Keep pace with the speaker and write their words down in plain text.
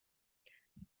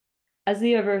As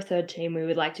the Over a Third team, we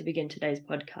would like to begin today's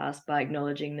podcast by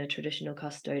acknowledging the traditional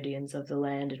custodians of the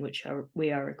land in which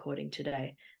we are recording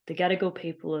today, the Gadigal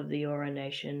people of the Eora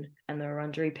Nation and the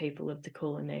Wurundjeri people of the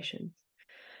Kulin Nations.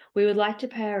 We would like to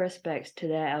pay our respects to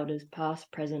their elders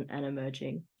past, present and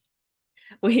emerging.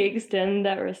 We extend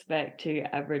that respect to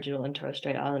Aboriginal and Torres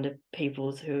Strait Islander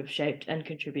peoples who have shaped and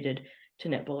contributed to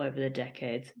netball over the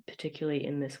decades, particularly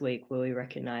in this week where we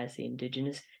recognise the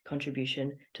Indigenous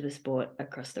contribution to the sport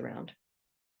across the round.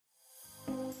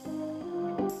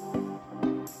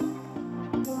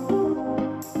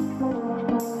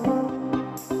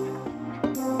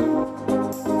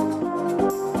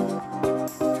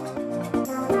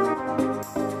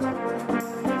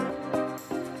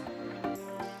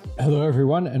 Hello,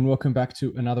 everyone, and welcome back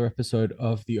to another episode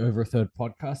of the Over a Third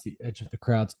podcast, the Edge of the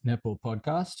Crowd's netball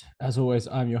podcast. As always,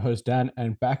 I'm your host, Dan,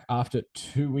 and back after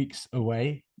 2 weeks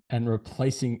away and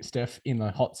replacing Steph in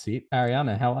the hot seat.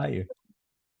 Ariana, how are you?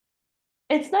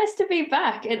 It's nice to be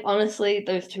back. And honestly,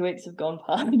 those 2 weeks have gone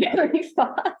past very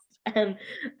fast. And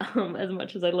as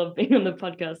much as I love being on the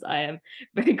podcast, I am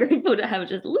very grateful to have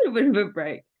just a little bit of a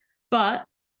break. But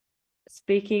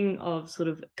speaking of sort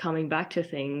of coming back to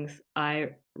things,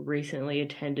 I recently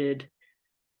attended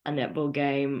a netball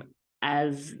game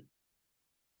as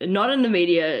not in the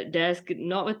media desk,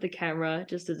 not with the camera,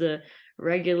 just as a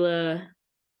regular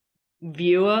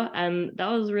viewer, and that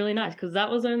was really nice because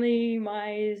that was only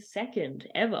my second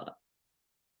ever.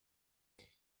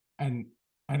 And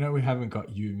I know we haven't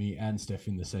got you, me, and Steph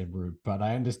in the same room, but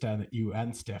I understand that you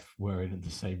and Steph were in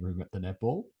the same room at the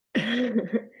netball.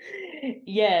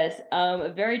 Yes,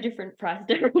 a very different price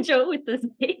differential with the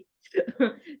seat.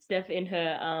 Steph in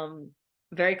her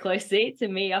very close seat to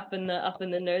me up in the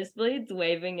nosebleeds,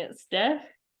 waving at Steph.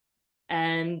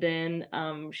 And then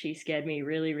she scared me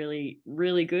really, really,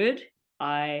 really good.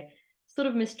 I sort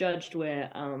of misjudged where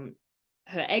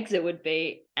her exit would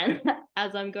be. And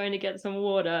as I'm going to get some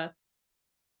water,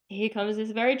 here comes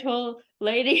this very tall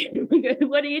lady.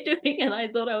 What are you doing? And I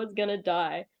thought I was going to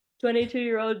die.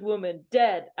 22-year-old woman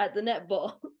dead at the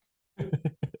netball.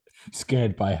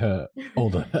 Scared by her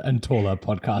older and taller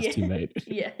podcast teammate.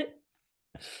 Yeah.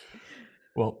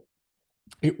 Well,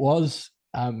 it was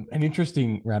an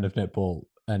interesting round of netball,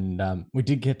 and we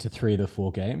did get to 3 of the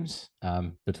 4 games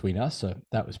between us, so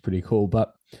that was pretty cool.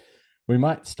 But we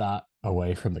might start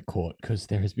away from the court because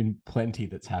there has been plenty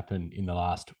that's happened in the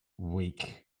last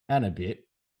week and a bit.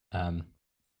 And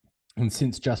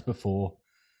since just before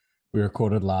we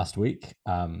recorded last week,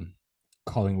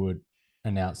 Collingwood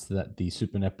announced that the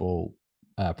Super Netball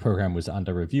program was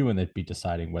under review and they'd be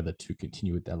deciding whether to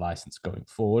continue with their license going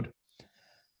forward.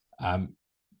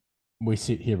 We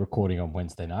sit here recording on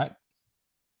Wednesday night.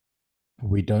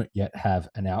 We don't yet have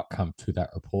an outcome to that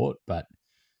report, but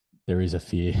there is a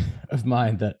fear of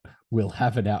mine that we'll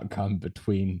have an outcome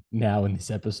between now and this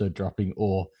episode dropping,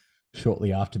 or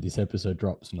shortly after this episode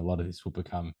drops, and a lot of this will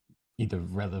become either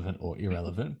relevant or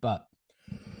irrelevant. But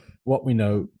what we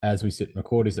know as we sit and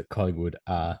record is that Collingwood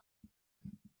are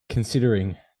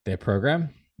considering their program.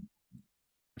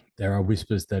 There are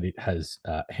whispers that it has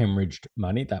hemorrhaged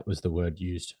money. That was the word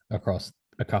used across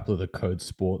a couple of the Code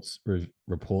Sports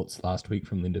reports last week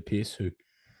from Linda Pearce, who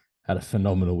had a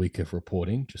phenomenal week of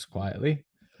reporting, just quietly.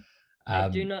 I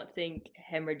do not think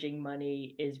hemorrhaging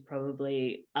money is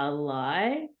probably a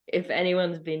lie. If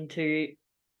anyone's been to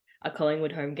a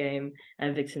Collingwood home game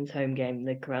and Vixen's home game,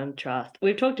 the contrast,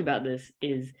 we've talked about this,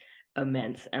 is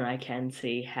immense, and I can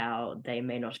see how they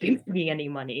may not be making any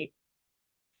money.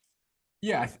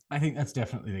 Yeah, I think that's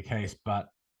definitely the case, but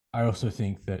I also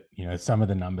think that, some of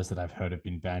the numbers that I've heard have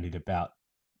been bandied about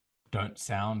don't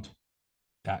sound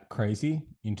that crazy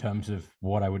in terms of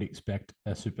what I would expect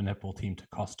a Super Netball team to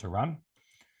cost to run.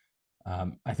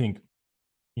 I think,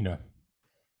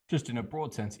 just in a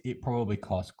broad sense, it probably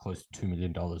costs close to $2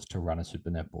 million to run a Super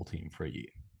Netball team for a year.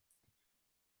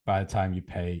 By the time you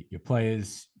pay your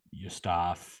players, your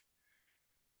staff,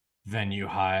 venue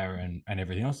hire, and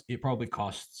everything else, it probably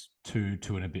costs two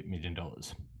and a bit $1 million.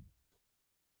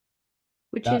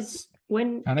 Which is,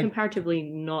 when comparatively,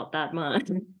 not that much.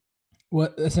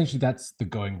 Well, essentially, that's the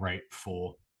going rate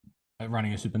for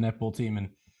running a Super Netball team.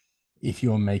 And if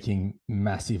you're making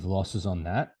massive losses on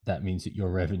that, that means that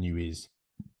your revenue is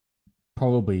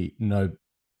probably no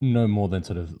more than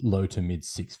sort of low to mid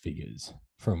 6 figures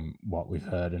from what we've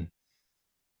heard. And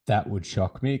that would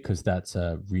shock me because that's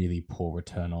a really poor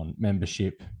return on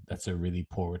membership. That's a really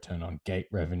poor return on gate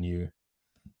revenue.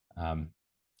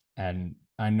 And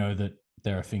I know that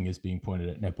there are fingers being pointed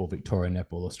at Netball Victoria,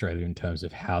 Netball Australia in terms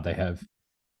of how they have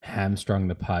hamstrung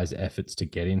the Pies' efforts to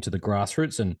get into the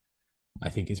grassroots. And I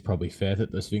think it's probably fair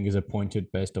that those fingers are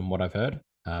pointed based on what I've heard.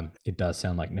 It does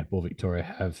sound like Netball Victoria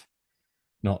have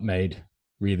not made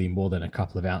really more than a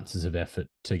couple of ounces of effort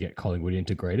to get Collingwood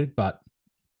integrated, but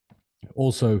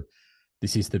also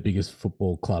this is the biggest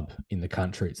football club in the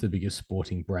country. It's the biggest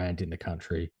sporting brand in the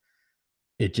country.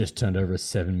 It just turned over a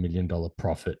 $7 million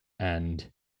profit, and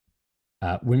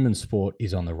women's sport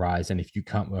is on the rise. And if you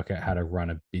can't work out how to run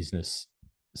a business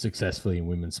successfully in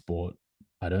women's sport,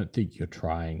 I don't think you're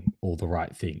trying all the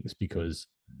right things, because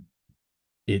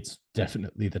it's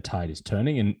definitely the tide is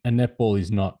turning. And netball is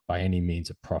not by any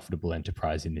means a profitable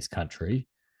enterprise in this country.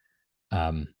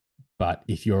 But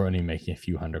if you're only making a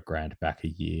few $100,000 back a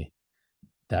year,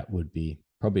 that would be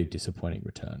probably a disappointing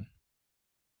return.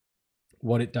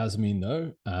 What it does mean,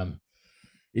 though,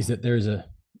 is that there is a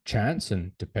chance,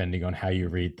 and depending on how you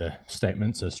read the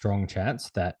statements, a strong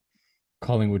chance that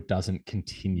Collingwood doesn't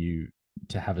continue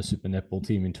to have a super netball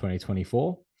team in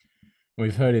 2024.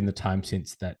 We've heard in the time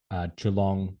since that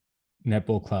Geelong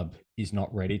Netball Club is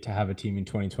not ready to have a team in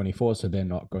 2024, so they're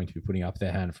not going to be putting up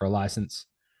their hand for a license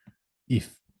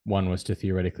if one was to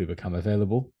theoretically become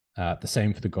available. The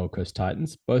same for the Gold Coast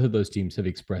Titans. Both of those teams have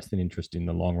expressed an interest in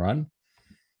the long run,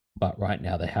 but right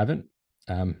now they haven't.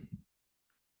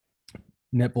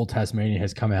 Netball Tasmania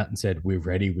has come out and said, we're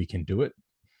ready, we can do it.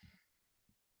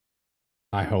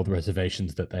 I hold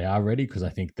reservations that they are ready, because I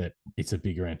think that it's a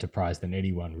bigger enterprise than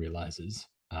anyone realizes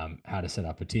how to set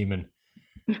up a team. And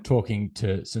talking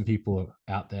to some people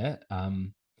out there,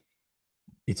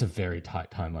 it's a very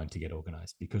tight timeline to get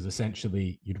organized, because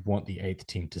essentially you'd want the 8th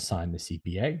team to sign the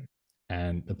CPA,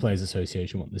 and the Players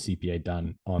Association want the CPA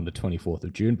done on the 24th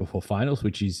of June before finals,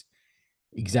 which is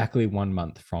exactly 1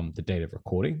 month from the date of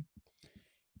recording.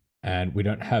 And we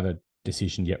don't have a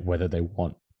decision yet whether they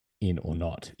want in or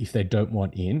not. If they don't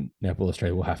want in, Netball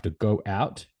Australia will have to go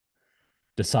out,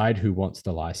 decide who wants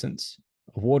the license,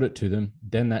 award it to them.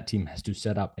 Then that team has to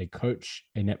set up a coach,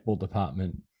 a netball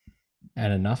department,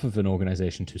 and enough of an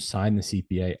organization to sign the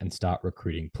CPA and start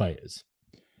recruiting players.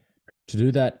 To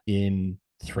do that in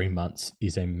 3 months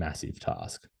is a massive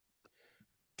task.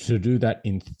 To do that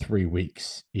in 3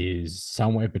 weeks is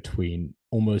somewhere between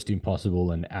almost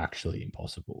impossible and actually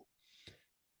impossible.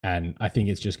 And I think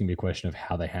it's just going to be a question of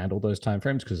how they handle those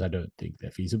timeframes, because I don't think they're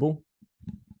feasible.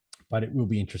 But it will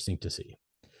be interesting to see.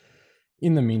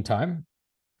 In the meantime,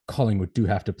 Collingwood do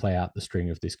have to play out the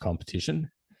string of this competition.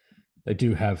 They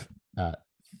do have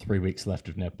 3 weeks left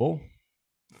of netball.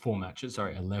 4 matches,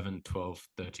 11, 12,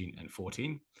 13, and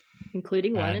 14.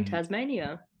 Including one in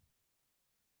Tasmania.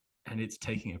 And it's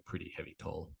taking a pretty heavy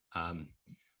toll.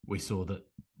 We saw that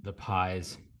the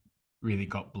Pies really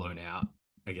got blown out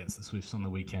against the Swifts on the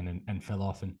weekend and fell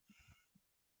off. And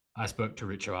I spoke to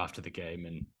Richo after the game,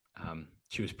 and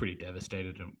she was pretty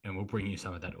devastated. And we'll bring you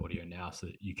some of that audio now so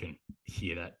that you can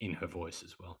hear that in her voice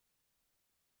as well.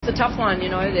 It's a tough one, you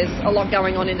know. There's a lot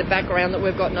going on in the background that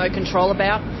we've got no control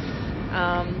about.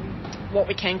 What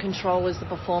we can control is the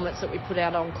performance that we put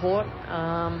out on court.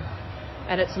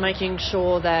 And it's making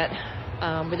sure that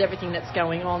with everything that's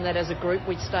going on, that as a group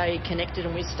we stay connected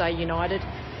and we stay united.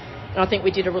 And I think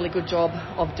we did a really good job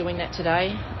of doing that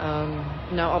today.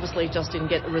 Obviously just didn't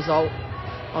get the result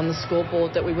on the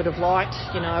scoreboard that we would have liked.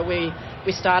 You know,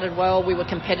 we started well, we were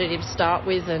competitive to start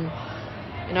with, and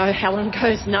you know, Helen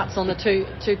goes nuts on the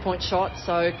two-point shot.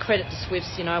 So credit to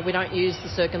Swifts. You know, we don't use the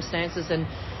circumstances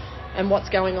and what's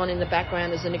going on in the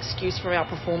background as an excuse for our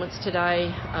performance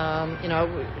today.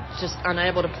 Just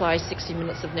unable to play 60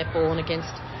 minutes of netball, and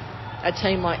against a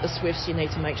team like the Swifts, you need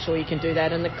to make sure you can do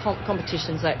that. And the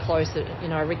competition's that close that, you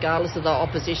know, regardless of the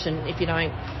opposition, if you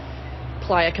don't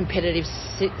play a competitive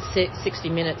 60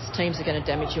 minutes, teams are going to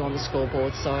damage you on the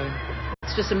scoreboard. So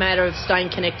it's just a matter of staying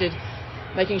connected,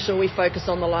 making sure we focus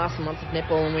on the last month of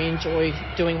netball and we enjoy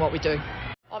doing what we do.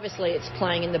 Obviously, it's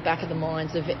playing in the back of the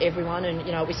minds of everyone, and,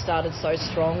 you know, we started so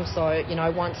strong. So, you know,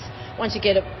 once you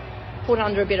get put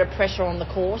under a bit of pressure on the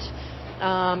court,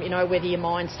 whether your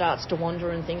mind starts to wander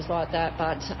and things like that.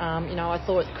 But, I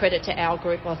thought, credit to our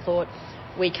group, I thought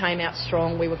we came out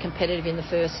strong. We were competitive in the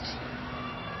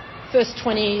first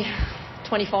 20,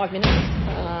 25 minutes,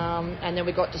 and then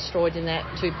we got destroyed in that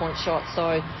two-point shot.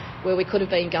 So where we could have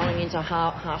been going into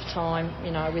half-time,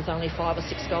 you know, with only 5 or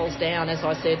 6 goals down, as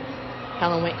I said,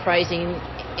 Helen went crazy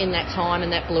in that time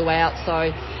and that blew out.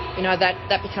 So, you know,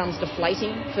 that becomes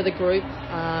deflating for the group.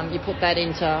 You put that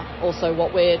into also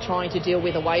what we're trying to deal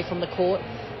with away from the court.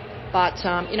 But,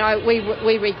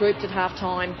 we regrouped at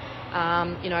half-time.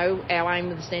 You know, our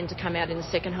aim was then to come out in the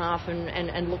second half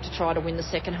and look to try to win the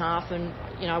second half. And,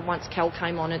 you know, once Cal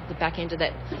came on at the back end of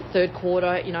that third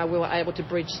quarter, you know, we were able to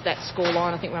bridge that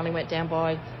scoreline. I think we only went down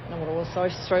by, I don't know what it was,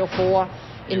 so 3 or 4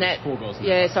 in that. 4 goals.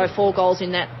 So 4 goals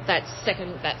in that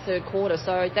third quarter.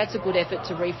 So that's a good effort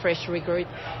to refresh, regroup,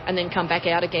 and then come back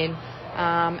out again.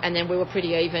 And then we were pretty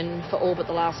even for all but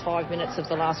the last 5 minutes of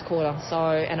the last quarter.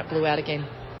 And it blew out again.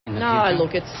 No,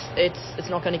 look, it's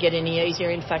not going to get any easier.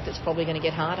 In fact, it's probably going to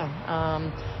get harder.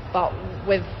 But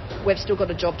we've still got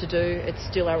a job to do. It's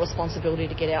still our responsibility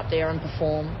to get out there and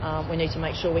perform. We need to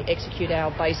make sure we execute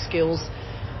our base skills.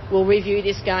 We'll review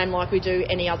this game like we do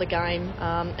any other game,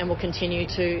 and we'll continue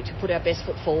to put our best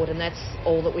foot forward, and that's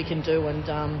all that we can do.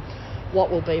 And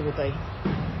what will be, will be.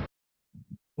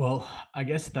 Well, I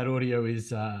guess that audio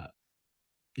is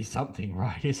something,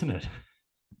 right? Isn't it?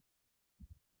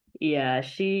 Yeah,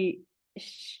 she's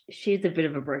a bit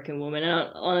of a broken woman,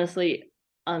 and honestly,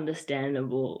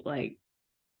 understandable. Like,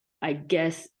 I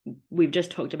guess we've just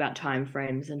talked about time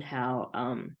frames and how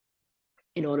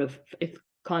if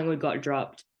Collingwood got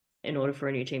dropped, in order for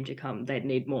a new team to come, they'd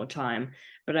need more time.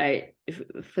 But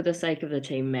for the sake of the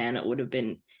team, man, it would have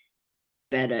been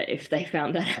better if they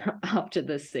found that out after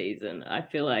this season. I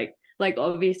feel like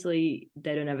obviously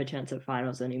they don't have a chance at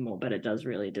finals anymore, but it does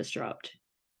really disrupt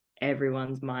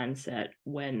everyone's mindset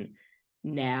when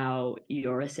now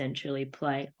you're essentially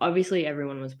obviously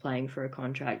everyone was playing for a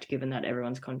contract, given that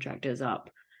everyone's contract is up.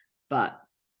 But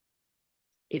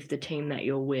if the team that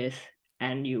you're with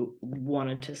and you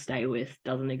wanted to stay with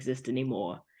doesn't exist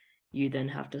anymore, you then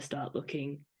have to start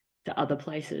looking to other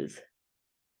places.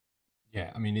 Yeah,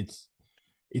 I mean,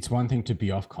 it's one thing to be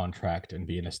off contract and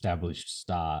be an established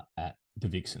star at the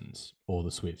Vixens or the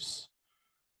Swifts,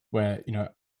 where, you know,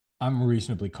 I'm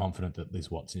reasonably confident that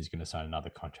Liz Watson is going to sign another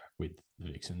contract with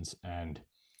the Vixens, and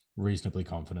reasonably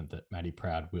confident that Maddie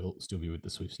Proud will still be with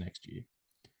the Swifts next year.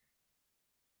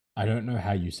 I don't know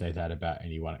how you say that about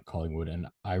anyone at Collingwood, and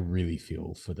I really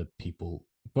feel for the people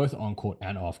both on court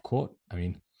and off court. I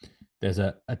mean, there's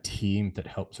a team that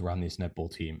helps run this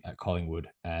netball team at Collingwood,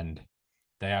 and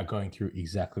they are going through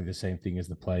exactly the same thing as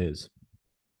the players.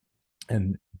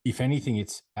 And if anything,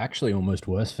 it's actually almost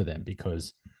worse for them,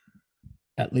 because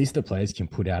at least the players can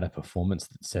put out a performance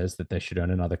that says that they should earn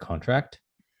another contract.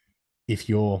 If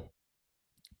you're,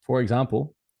 for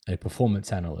example, a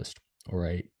performance analyst or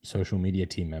a social media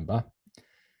team member,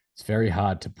 it's very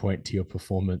hard to point to your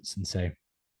performance and say,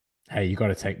 hey, you got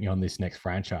to take me on this next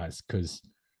franchise, because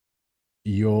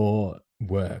your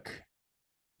work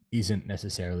isn't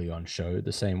necessarily on show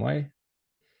the same way.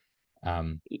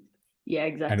 Yeah,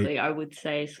 exactly. I would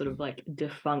say sort of like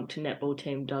defunct netball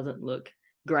team doesn't look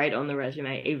great on the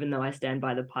resume, even though I stand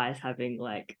by the Pies having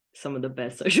like some of the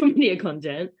best social media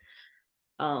content.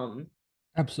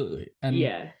 Absolutely. And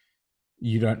yeah,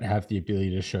 you don't have the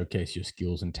ability to showcase your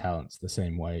skills and talents the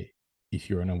same way if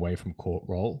you're an away from court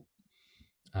role.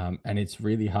 And it's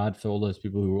really hard for all those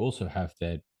people who also have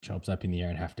their jobs up in the air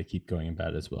and have to keep going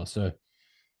about it as well. So,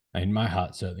 I mean, my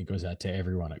heart certainly goes out to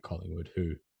everyone at Collingwood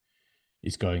who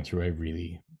is going through a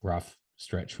really rough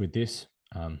stretch with this.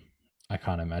 I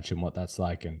can't imagine what that's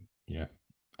like. And, you know,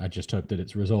 I just hope that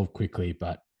it's resolved quickly,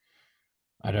 but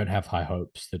I don't have high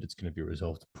hopes that it's going to be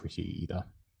resolved pretty either.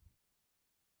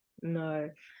 No.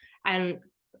 And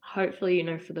hopefully, you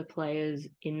know, for the players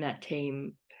in that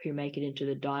team who make it into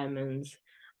the Diamonds,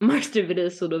 most of it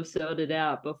is sort of sorted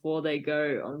out before they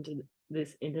go onto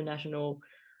this international,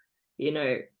 you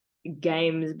know,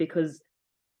 games, because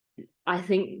I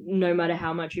think no matter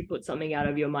how much you put something out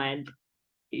of your mind,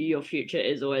 your future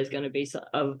is always going to be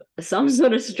of some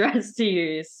sort of stress to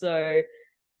you. So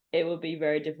it would be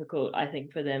very difficult, I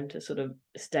think, for them to sort of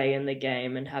stay in the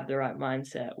game and have the right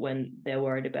mindset when they're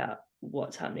worried about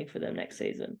what's happening for them next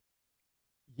season.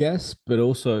 Yes, but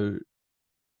also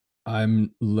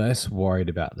I'm less worried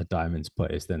about the Diamonds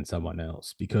players than someone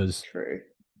else, because True.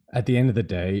 At the end of the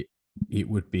day, it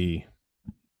would be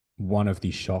one of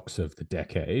the shocks of the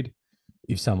decade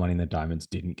if someone in the Diamonds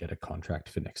didn't get a contract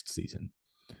for next season.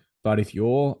 But if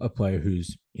you're a player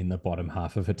who's in the bottom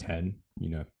half of a 10, you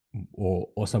know,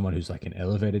 or someone who's like an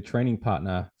elevated training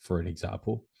partner, for an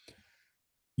example,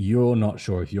 you're not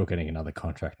sure if you're getting another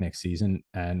contract next season,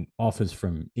 and offers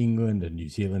from England and New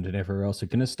Zealand and everywhere else are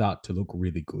going to start to look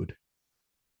really good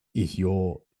if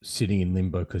you're sitting in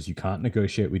limbo because you can't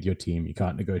negotiate with your team, you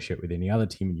can't negotiate with any other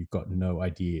team, and you've got no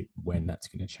idea when that's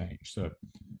going to change. So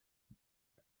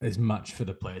as much for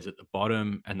the players at the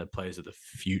bottom and the players of the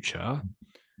future,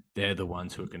 they're the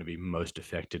ones who are going to be most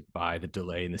affected by the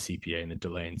delay in the CPA and the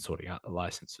delay in sorting out the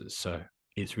licenses. So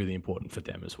it's really important for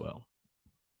them as well.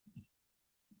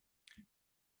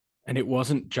 And it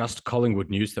wasn't just Collingwood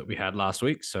news that we had last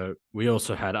week. So we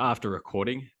also had, after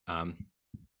recording,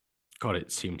 God,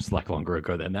 it seems like longer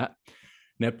ago than that,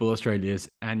 Netball Australia's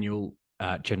annual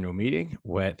general meeting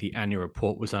where the annual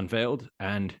report was unveiled.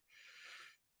 And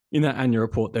in that annual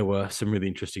report, there were some really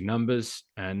interesting numbers.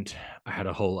 And I had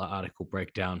a whole article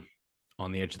breakdown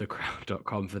on the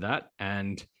edgeofthecrowd.com for that.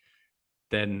 And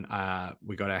then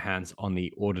we got our hands on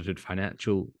the audited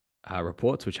financial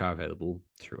reports, which are available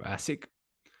through ASIC.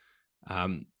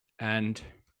 And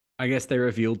I guess they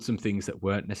revealed some things that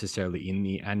weren't necessarily in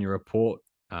the annual report,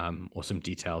 or some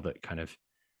detail that kind of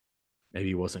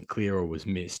maybe wasn't clear or was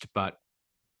missed. But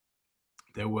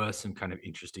there were some kind of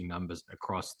interesting numbers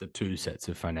across the two sets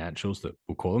of financials that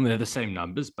we'll call them. They're the same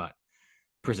numbers, but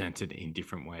presented in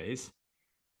different ways.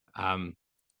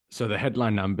 So the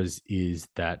headline numbers is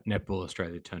that Netball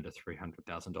Australia turned a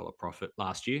 $300,000 profit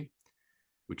last year,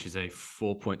 which is a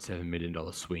 $4.7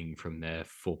 million swing from their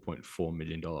 $4.4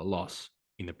 million loss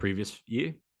in the previous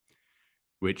year,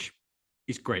 which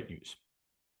is great news.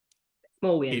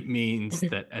 Small win. It means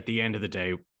that at the end of the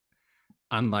day,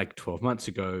 unlike 12 months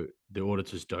ago, the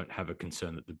auditors don't have a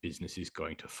concern that the business is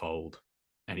going to fold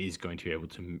and is going to be able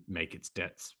to make its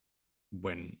debts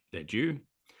when they're due.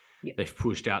 Yeah. They've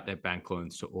pushed out their bank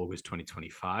loans to August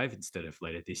 2025 instead of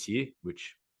later this year,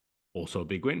 which also a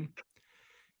big win.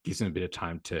 Gives them a bit of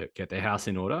time to get their house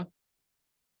in order.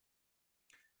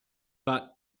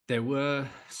 But there were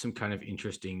some kind of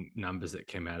interesting numbers that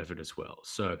came out of it as well.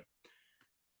 So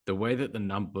the way that the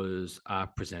numbers are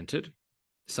presented,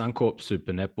 Suncorp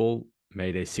Super Netball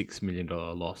made a $6 million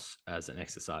loss as an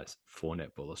exercise for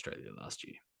Netball Australia last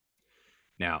year.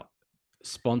 Now,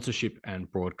 sponsorship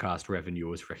and broadcast revenue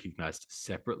was recognized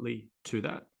separately to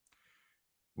that,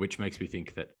 which makes me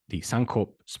think that the Suncorp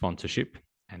sponsorship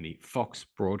and the Fox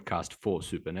broadcast for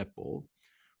Super Netball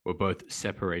were both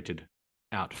separated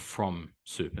out from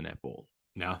Super Netball.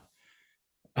 Now,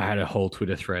 I had a whole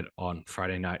Twitter thread on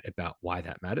Friday night about why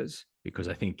that matters, because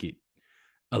I think it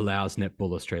allows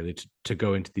Netball Australia to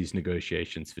go into these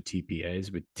negotiations for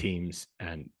TPAs with teams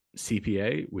and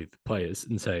CPA with players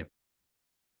and say,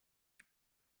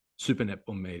 Super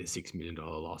Netball made a $6 million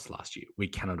loss last year. We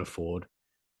cannot afford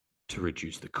to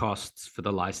reduce the costs for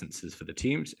the licenses for the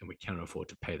teams, and we cannot afford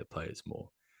to pay the players more.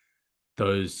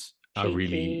 Those are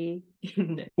really,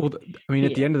 well, I mean,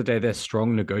 at the end of the day, they're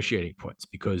strong negotiating points,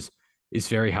 because it's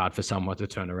very hard for someone to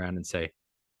turn around and say,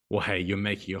 well, hey, you're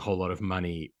making a whole lot of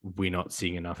money. We're not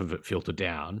seeing enough of it filter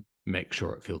down. Make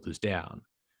sure it filters down.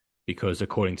 Because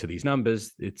according to these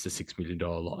numbers, it's a $6 million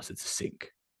loss. It's a sink.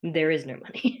 There is no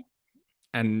money.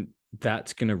 And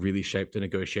that's going to really shape the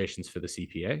negotiations for the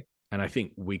CPA. And I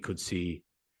think we could see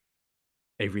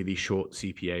a really short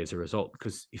CPA as a result.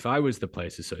 Because if I was the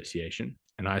Players Association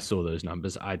and I saw those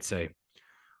numbers, I'd say,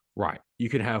 right, you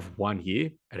can have 1 year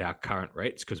at our current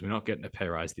rates because we're not getting a pay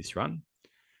rise this run.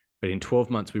 But in 12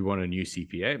 months, we want a new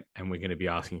CPA, and we're going to be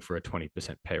asking for a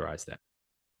 20% pay rise then.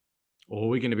 Or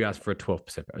we're going to be asking for a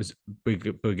 12% pay rise. We're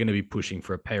going to be pushing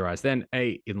for a pay rise then,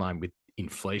 A, in line with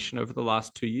inflation over the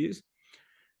last 2 years,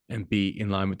 and B,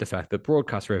 in line with the fact that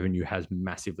broadcast revenue has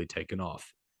massively taken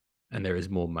off and there is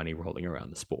more money rolling around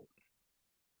the sport.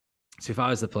 So if I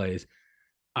was the players,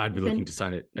 I'd be looking to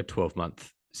sign a 12-month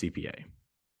CPA.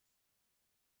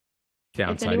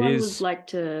 Downside if anyone would like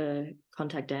to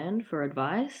contact Dan for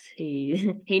advice,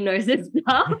 he knows his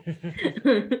stuff.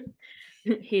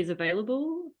 He's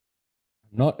available.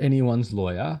 Not anyone's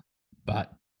lawyer,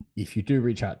 but if you do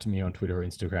reach out to me on Twitter or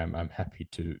Instagram, I'm happy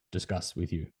to discuss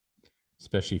with you,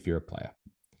 especially if you're a player.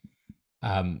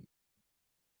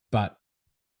 But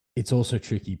it's also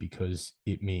tricky because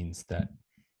it means that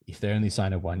if they only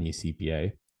sign a 1-year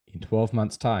CPA, in 12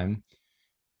 months' time,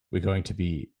 we're going to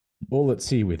be all at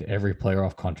sea with every player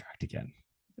off contract again.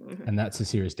 Mm-hmm. And that's a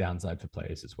serious downside for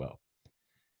players as well.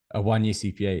 A 1-year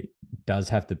CPA does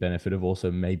have the benefit of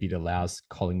also maybe it allows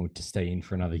Collingwood to stay in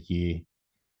for another year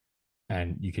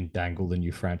and you can dangle the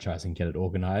new franchise and get it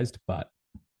organized. But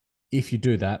if you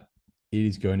do that, it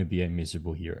is going to be a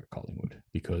miserable year at Collingwood,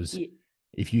 because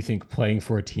if you think playing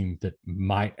for a team that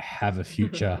might have a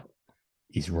future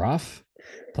is rough,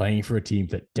 playing for a team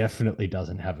that definitely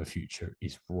doesn't have a future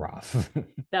is rough.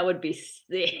 That would be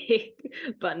sick,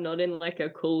 but not in like a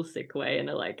cool sick way, in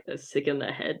a sick in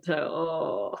the head.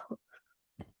 So,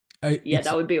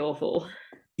 that would be awful.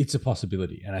 It's a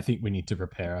possibility. And I think we need to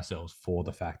prepare ourselves for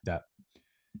the fact that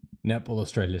Netball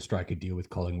Australia strike a deal with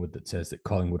Collingwood that says that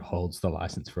Collingwood holds the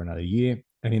license for another year.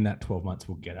 And in that 12 months,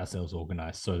 we'll get ourselves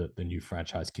organized so that the new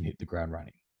franchise can hit the ground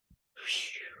running.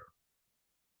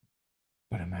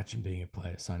 But imagine being a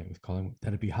player signing with Collingwood.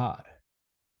 That'd be hard.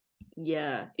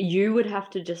 Yeah, you would have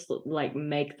to just like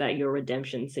make that your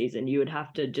redemption season. You would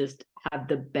have to just have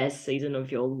the best season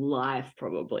of your life,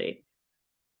 probably.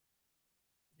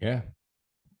 Yeah.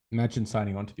 Imagine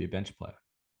signing on to be a bench player.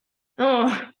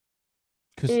 Oh,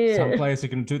 Because some yeah. players are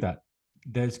going to do that.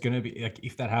 There's going to be, like,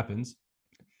 if that happens,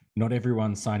 not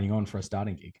everyone's signing on for a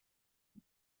starting gig.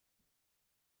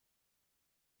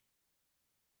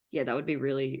 Yeah, that would be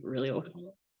really, really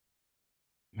awful.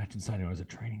 Imagine signing on as a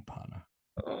training partner.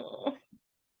 Oh.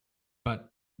 But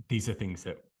these are things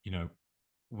that,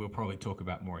 we'll probably talk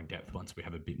about more in depth once we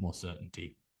have a bit more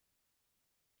certainty.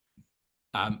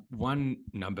 One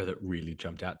number that really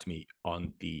jumped out to me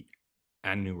on the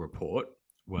annual report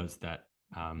was that,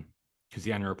 because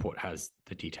the annual report has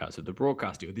the details of the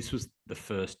broadcast deal, this was the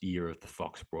first year of the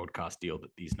Fox broadcast deal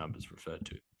that these numbers referred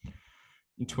to.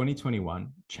 In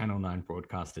 2021, Channel 9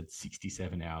 broadcasted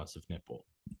 67 hours of netball,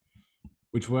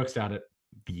 which works out at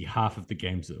the half of the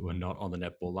games that were not on the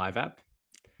Netball Live app,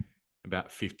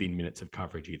 about 15 minutes of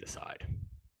coverage either side.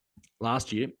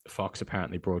 Last year, Fox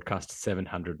apparently broadcast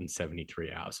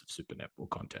 773 hours of Super Netball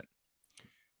content.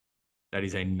 That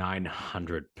is a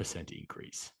 900%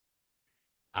 increase.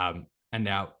 And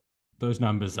now those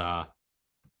numbers are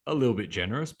a little bit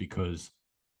generous because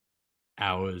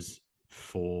hours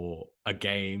for a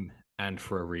game and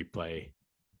for a replay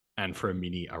and for a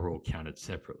mini are all counted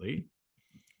separately.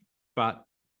 But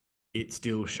it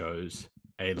still shows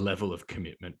a level of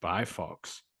commitment by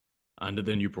Fox under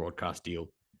the new broadcast deal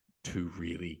to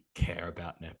really care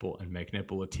about netball and make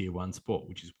netball a tier 1 sport,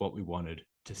 which is what we wanted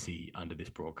to see under this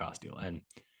broadcast deal. And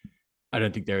I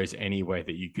don't think there is any way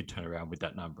that you could turn around with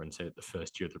that number and say that the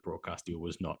first year of the broadcast deal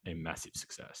was not a massive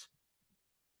success.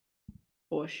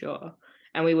 For sure.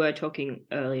 And we were talking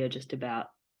earlier just about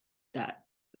that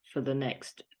for the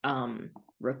next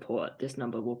report. This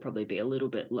number will probably be a little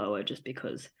bit lower just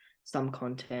because some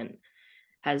content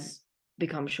has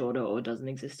become shorter or doesn't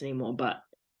exist anymore. But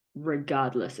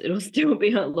regardless, it'll still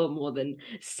be a lot more than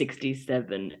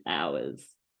 67 hours.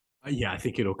 Yeah, I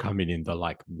think it'll come in the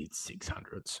like mid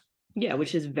 600s. Yeah,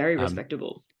 which is very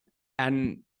respectable.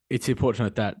 And it's important to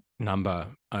note that number,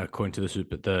 according to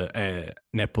the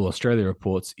Netball Australia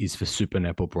reports, is for Super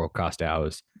Netball broadcast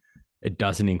hours. It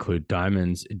doesn't include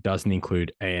diamonds. It doesn't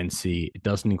include ANC. It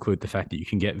doesn't include the fact that you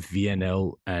can get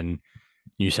VNL and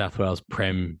New South Wales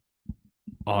Prem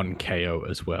on KO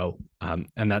as well.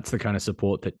 And that's the kind of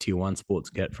support that tier 1 sports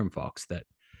get from Fox, that,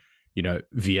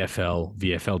 VFL,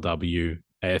 VFLW,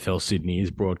 AFL Sydney is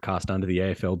broadcast under the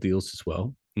AFL deals as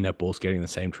well. Netball's getting the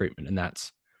same treatment, and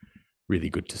that's really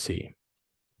good to see.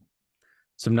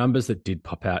 Some numbers that did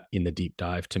pop out in the deep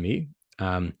dive to me.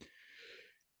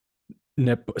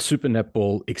 Super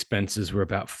Netball expenses were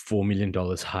about $4 million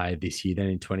higher this year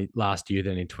than last year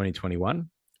than in 2021,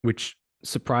 which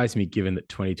surprised me given that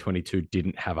 2022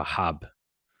 didn't have a hub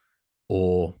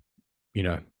or,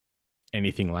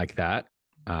 anything like that,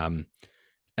 and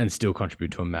still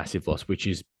contribute to a massive loss, which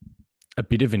is a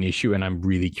bit of an issue. And I'm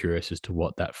really curious as to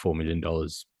what that $4 million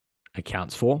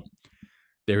accounts for.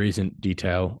 There isn't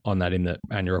detail on that in the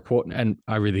annual report, and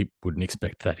I really wouldn't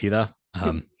expect that either.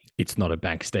 It's not a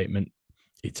bank statement.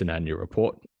 It's an annual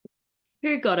report.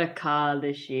 Who got a car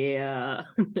this year?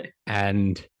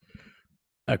 And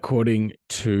according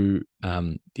to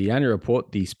the annual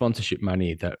report, the sponsorship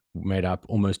money that made up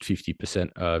almost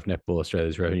 50% of Netball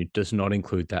Australia's revenue does not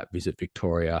include that Visit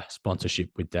Victoria sponsorship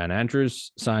with Dan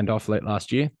Andrews signed off late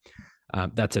last year.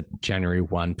 That's a January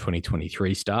 1,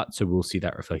 2023 start. So we'll see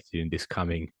that reflected in this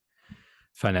coming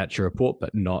financial report,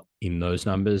 but not in those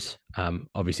numbers.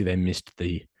 Obviously, they missed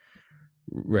the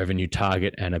revenue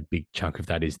target, and a big chunk of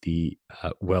that is the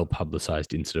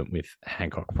well-publicized incident with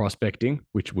Hancock Prospecting,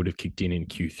 which would have kicked in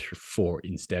Q4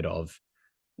 instead of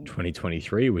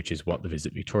 2023, which is what the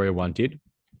Visit Victoria one did.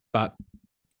 But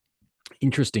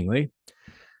interestingly,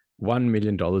 $1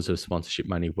 million of sponsorship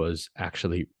money was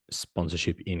actually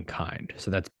sponsorship in kind.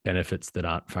 So that's benefits that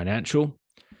aren't financial.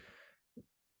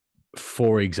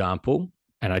 For example,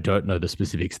 and I don't know the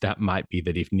specifics, that might be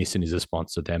that if Nissan is a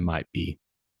sponsor, there might be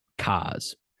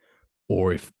cars.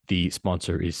 Or if the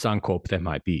sponsor is Suncorp, there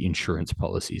might be insurance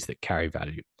policies that carry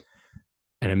value.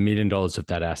 And $1 million of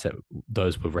that asset,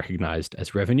 those were recognized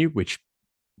as revenue, which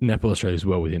Netball Australia is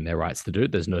well within their rights to do.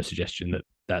 There's no suggestion that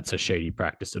that's a shady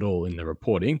practice at all in the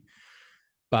reporting.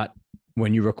 But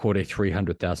when you record a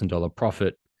 $300,000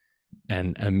 profit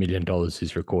and $1 million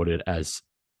is recorded as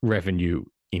revenue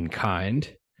in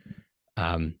kind,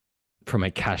 from a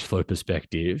cash flow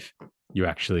perspective, you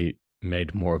actually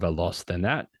made more of a loss than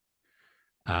that,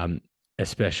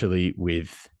 especially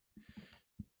with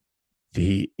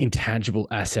the intangible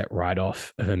asset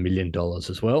write-off of $1 million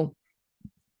as well.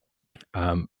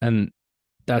 And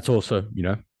that's also,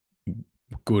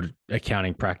 good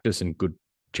accounting practice and good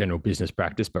general business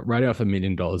practice. But writing off $1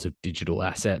 million of digital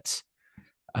assets,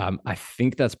 I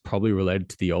think that's probably related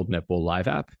to the old Netball Live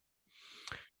app,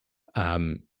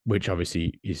 which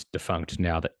obviously is defunct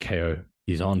now that KO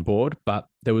is on board. But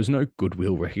there was no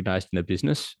goodwill recognized in the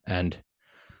business. And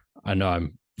I know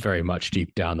I'm very much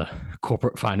deep down the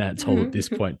corporate finance hole at this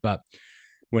point, but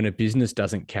when a business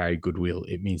doesn't carry goodwill,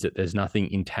 it means that there's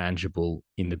nothing intangible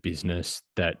in the business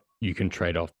that you can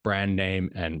trade off brand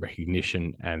name and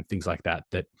recognition and things like that,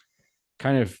 that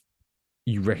kind of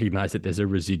you recognize that there's a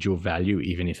residual value,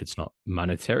 even if it's not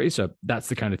monetary. So that's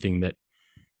the kind of thing that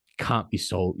can't be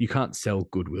sold. You can't sell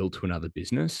goodwill to another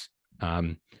business,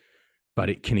 but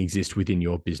it can exist within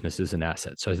your business as an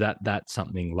asset. So that's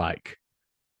something like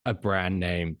a brand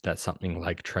name, that's something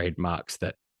like trademarks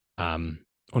that,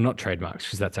 or not trademarks,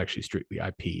 because that's actually strictly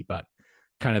IP, but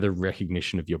kind of the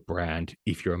recognition of your brand.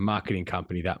 If you're a marketing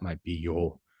company, that might be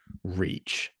your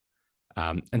reach.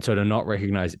 And so to not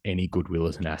recognize any goodwill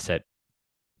as an asset,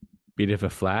 bit of a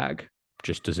flag,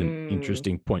 just as an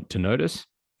interesting point to notice.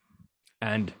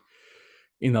 And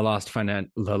in the last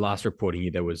reporting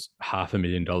year, there was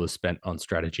 $500,000 spent on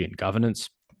strategy and governance.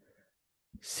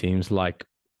 Seems like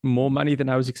more money than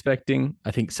I was expecting.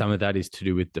 I think some of that is to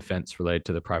do with defense related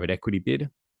to the private equity bid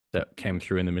that came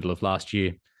through in the middle of last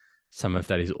year. Some of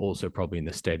that is also probably in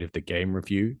the state of the game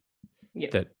review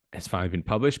that has finally been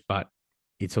published, but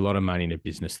it's a lot of money in a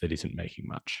business that isn't making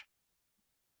much.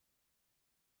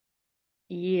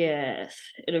 Yes,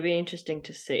 it'll be interesting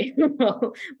to see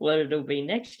what it'll be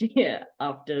next year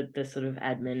after the sort of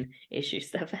admin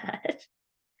issues they've had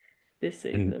this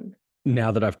season. And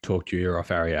now that I've talked your ear off,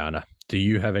 Ariana, do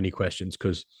you have any questions?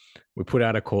 Because we put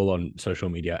out a call on social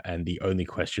media and the only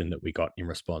question that we got in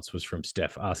response was from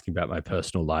Steph asking about my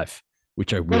personal life,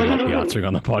 which I will not be answering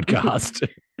on the podcast.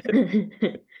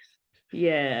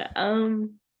 Yeah.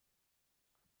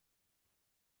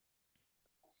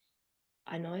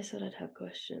 I know I said I'd have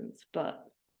questions, but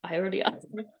I already asked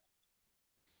them.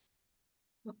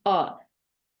 Oh,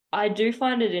 I do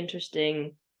find it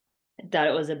interesting that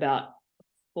it was about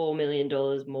 $4 million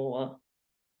more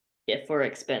for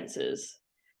expenses.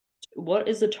 What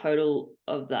is the total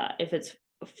of that? If it's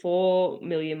 4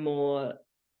 million more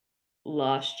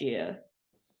last year,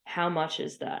 how much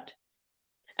is that?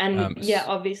 And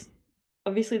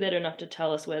obviously they don't have to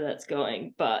tell us where that's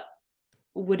going, but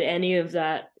would any of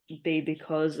that be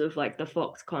because of like the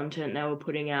Fox content they were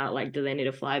putting out? Like, do they need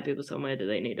to fly people somewhere? Do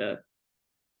they need to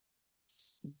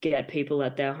get people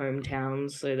at their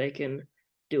hometowns so they can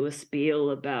do a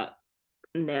spiel about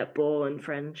netball and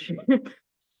friendship?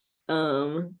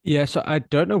 Yeah, so I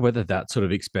don't know whether that sort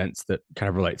of expense that kind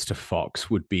of relates to Fox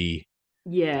would be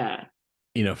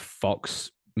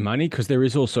Fox money, because there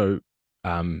is also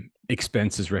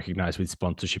expenses recognized with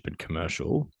sponsorship and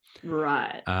commercial,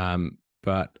 right?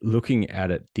 But looking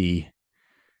at it,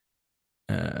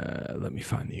 let me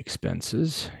find the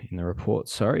expenses in the report.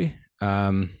 Sorry.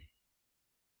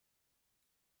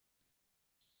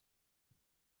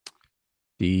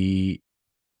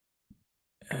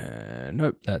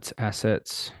 Nope, that's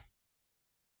assets.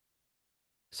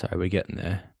 Sorry, we're getting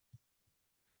there.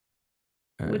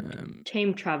 Would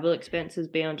team travel expenses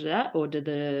be under that, or do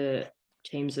the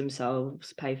teams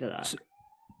themselves pay for that?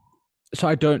 So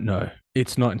I don't know.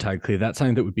 It's not entirely clear. That's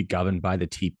something that would be governed by the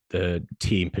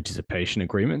team participation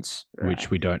agreements, right, which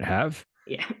we don't have.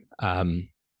 Yeah.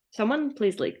 Someone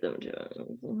please leak them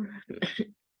to.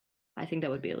 I think that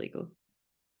would be illegal.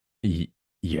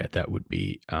 Yeah, that would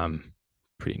be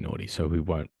pretty naughty. So we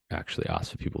won't actually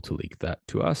ask for people to leak that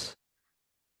to us.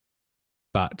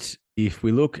 But if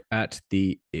we look at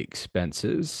the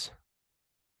expenses,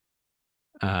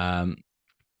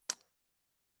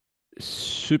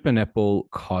 Super Netball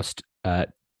cost $10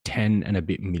 and a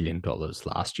bit million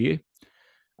last year,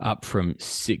 up from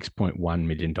 $6.1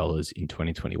 million in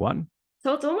 2021.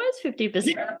 So it's almost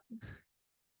 50%.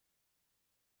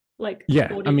 Like, yeah,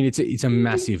 40. I mean, it's a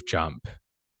massive jump.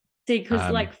 See,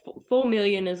 because like 4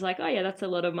 million is like, oh yeah, that's a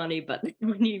lot of money, but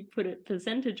when you put it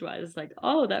percentage wise, it's like,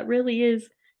 oh, that really is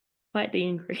quite the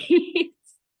increase.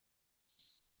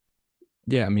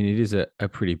 Yeah, I mean, it is a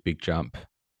pretty big jump.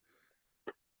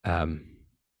 And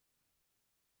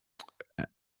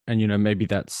maybe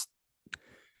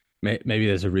maybe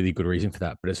there's a really good reason for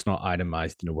that, but it's not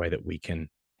itemized in a way that we can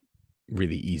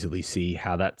really easily see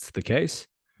how that's the case.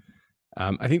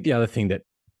 I think the other thing that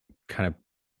kind of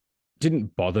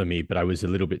didn't bother me, but I was a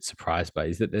little bit surprised by,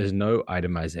 is that there's no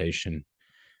itemization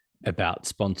about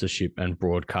sponsorship and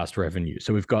broadcast revenue.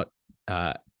 So we've got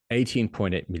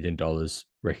 $18.8 million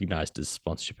recognized as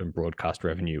sponsorship and broadcast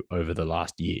revenue over the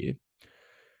last year,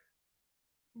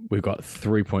 we've got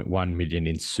 3.1 million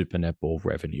in Super Netball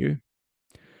revenue.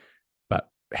 But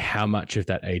how much of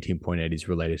that 18.8 is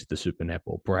related to the Super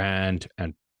Netball brand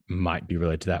and might be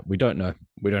related to that, we don't know.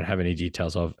 We don't have any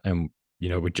details of, and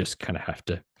we just kind of have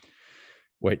to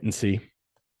wait and see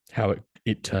how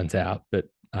it turns out. But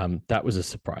that was a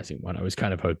surprising one. I was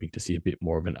kind of hoping to see a bit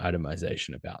more of an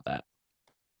itemization about that.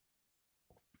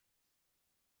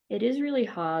 It is really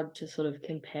hard to sort of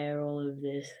compare all of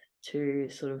this to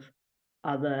sort of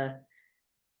other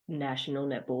national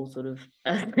netball sort of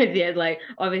like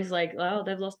obviously like, oh,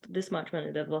 they've lost this much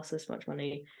money, they've lost this much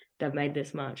money, they've made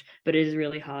this much, but it is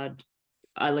really hard,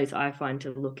 at least I find,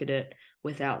 to look at it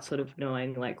without sort of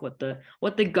knowing like what the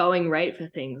going rate for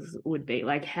things would be.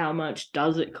 Like, how much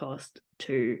does it cost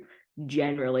to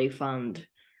generally fund,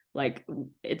 like,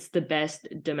 it's the best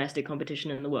domestic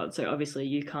competition in the world, so obviously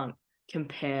you can't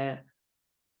compare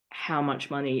how much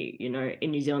money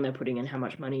in New Zealand they're putting in, how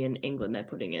much money in England they're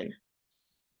putting in.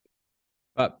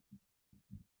 But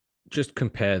just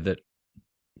compare that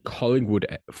Collingwood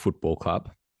Football Club,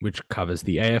 which covers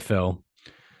the AFL,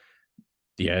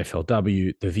 the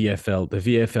AFLW, the VFL, the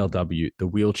VFLW, the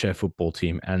wheelchair football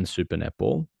team, and Super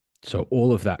Netball. So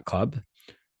all of that club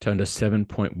turned a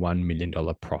 $7.1 million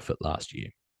profit last year,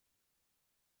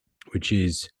 which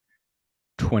is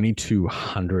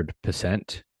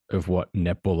 2,200% of what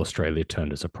Netball Australia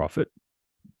turned as a profit.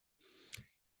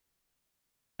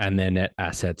 And their net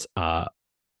assets are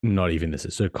not even this.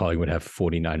 So Collingwood have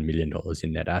 $49 million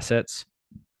in net assets.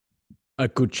 A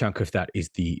good chunk of that is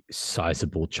the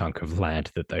sizable chunk of land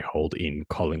that they hold in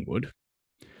Collingwood.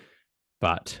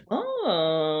 But,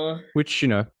 which,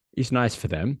 is nice for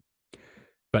them.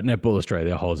 But Netball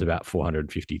Australia holds about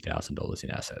 $450,000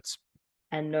 in assets.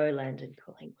 And no land in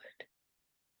Collingwood.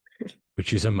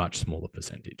 Which is a much smaller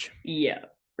percentage. Yeah,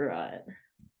 right.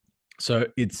 So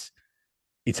it's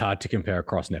hard to compare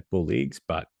across netball leagues,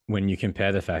 but when you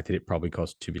compare the fact that it probably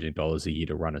costs $2 million a year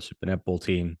to run a super netball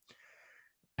team,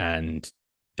 and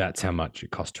that's how much it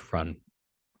costs to run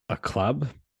a club,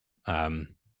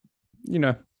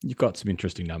 you've got some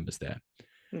interesting numbers there.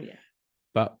 Yeah.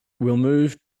 But we'll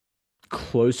move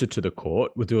closer to the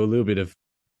court. We'll do a little bit of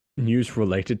news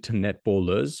related to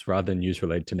netballers rather than news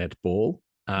related to netball.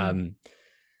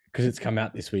 Because it's come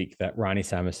out this week that Rani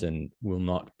Samuson will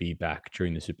not be back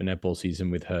during the Super Netball season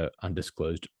with her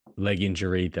undisclosed leg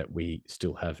injury that we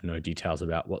still have no details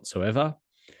about whatsoever.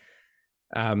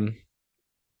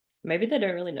 Maybe they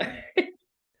don't really know.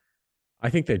 I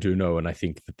think they do know, and I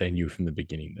think that they knew from the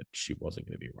beginning that she wasn't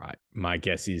going to be right. My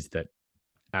guess is that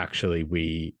actually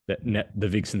the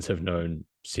Vixens have known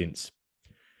since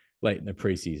late in the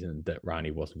preseason that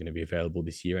Rani wasn't going to be available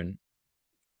this year, and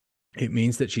it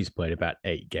means that she's played about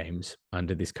 8 games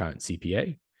under this current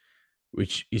CPA,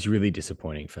 which is really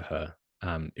disappointing for her.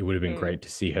 It would have been great to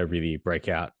see her really break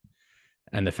out.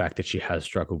 And the fact that she has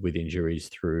struggled with injuries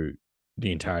through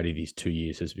the entirety of these 2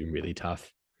 years has been really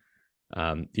tough.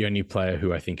 The only player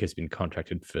who I think has been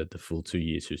contracted for the full 2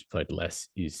 years who's played less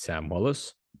is Sam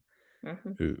Wallace,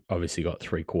 who obviously got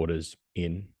 3 quarters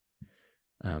in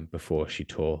before she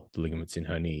tore the ligaments in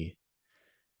her knee.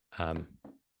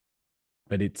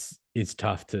 But it's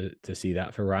tough to see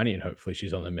that for Rani, and hopefully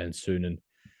she's on the mend soon. And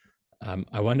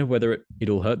I wonder whether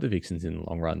it'll hurt the Vixens in the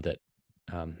long run that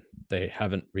they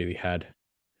haven't really had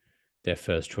their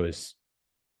first choice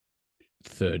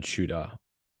third shooter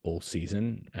all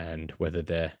season, and whether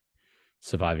they're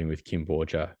surviving with Kim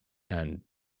Borja and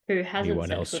who hasn't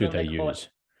anyone else who they use.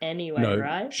 Anyway, no,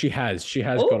 right? She has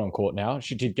got on court now.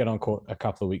 She did get on court a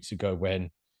couple of weeks ago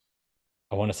when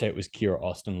I want to say it was Kira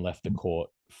Austin left the court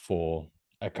for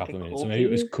a couple of minutes. So maybe it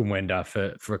was Kumwenda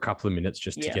for a couple of minutes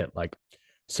just to get like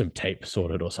some tape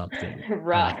sorted or something.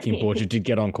 Right. Kim Borja did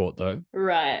get on court though.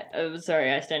 Right. I'm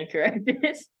sorry, I stand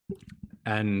corrected.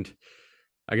 And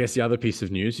I guess the other piece of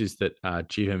news is that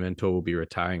Jiva Mentor will be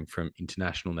retiring from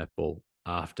international netball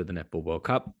after the Netball World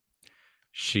Cup.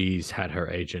 She's had her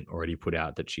agent already put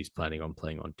out that she's planning on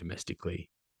playing on domestically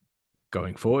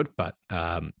going forward, but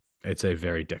it's a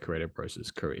very decorated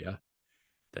Rose's career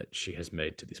that she has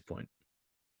made to this point.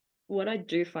 What I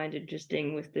do find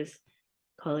interesting with this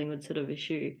Collingwood sort of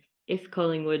issue, if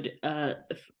Collingwood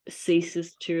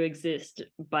ceases to exist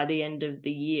by the end of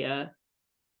the year,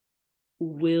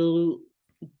 will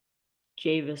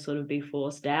Jiva sort of be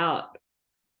forced out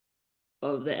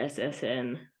of the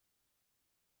SSN?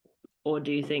 Or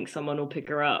do you think someone will pick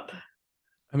her up?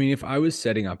 I mean, if I was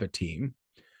setting up a team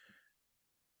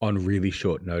on really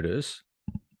short notice,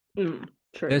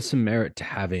 there's some merit to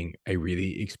having a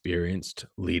really experienced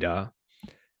leader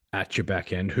at your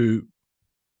back end who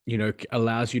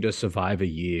allows you to survive a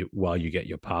year while you get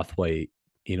your pathway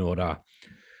in order,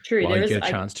 True. while you get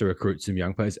a chance to recruit some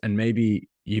young players. And maybe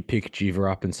you pick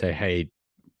Jiva up and say, hey,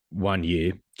 1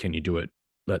 year, can you do it?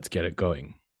 Let's get it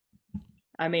going.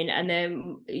 I mean, and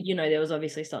then, there was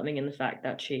obviously something in the fact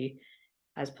that she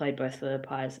has played both for the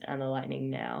Pies and the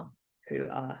Lightning now, who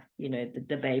are,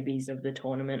 the babies of the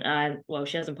tournament. And, well,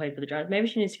 she hasn't played for the Giants. Maybe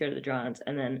she needs to go to the Giants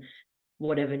and then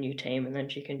whatever new team, and then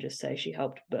she can just say she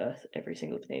helped birth every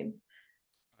single team.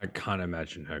 I can't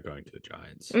imagine her going to the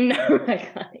Giants. No, I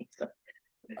can't think so.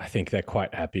 I think they're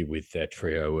quite happy with their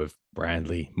trio of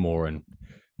Brandley, Moore, and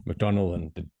McDonald,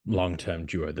 and the long-term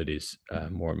duo that is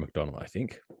Moore and McDonald, I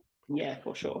think. Yeah,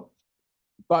 for sure.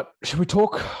 But should we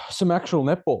talk some actual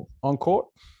netball on court,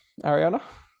 Ariana?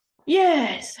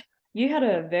 Yes. You had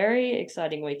a very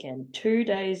exciting weekend. 2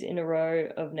 days in a row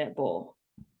of netball.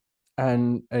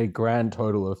 And a grand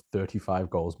total of 35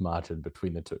 goals margin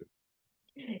between the two.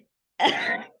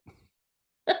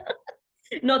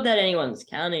 Not that anyone's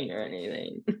counting or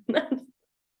anything.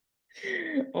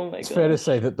 Oh my god. It's fair to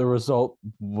say that the result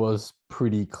was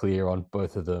pretty clear on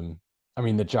both of them. I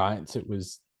mean, the Giants, it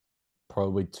was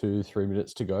probably 2-3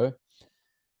 minutes to go.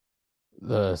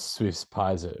 The Swifts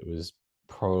Pies, it was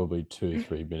probably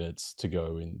 2-3 minutes to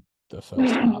go in the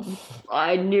first half.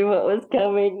 I knew it was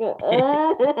coming.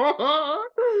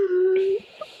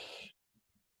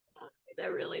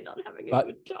 They're really not having a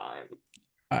good time.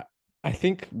 I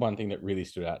think one thing that really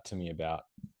stood out to me about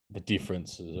the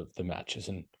differences of the matches,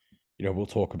 and we'll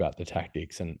talk about the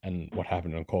tactics and what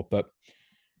happened on court, but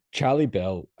Charlie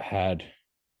Bell had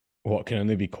what can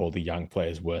only be called a young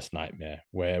player's worst nightmare,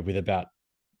 where with about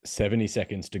 70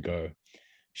 seconds to go,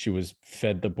 she was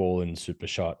fed the ball in super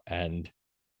shot and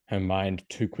her mind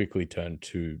too quickly turned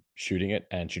to shooting it,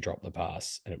 and she dropped the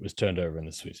pass and it was turned over, and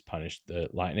the Swifts punished the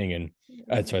Lightning, and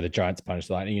the Giants punished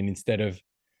the Lightning, and instead of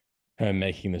her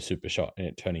making the super shot and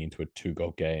it turning into a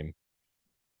 2-goal game,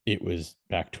 it was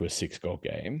back to a 6-goal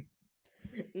game.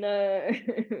 No.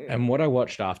 And what I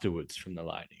watched afterwards from the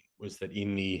Lightning was that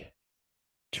in the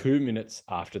 2 minutes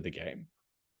after the game,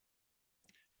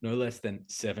 no less than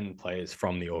 7 players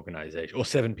from the organization, or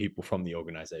 7 people from the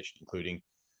organization, including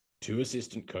 2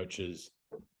 assistant coaches,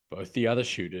 both the other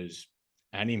shooters,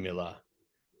 Annie Miller,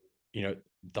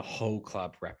 the whole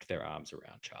club wrapped their arms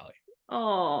around Charlie.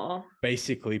 Oh.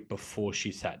 Basically, before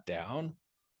she sat down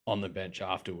on the bench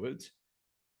afterwards,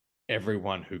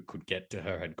 everyone who could get to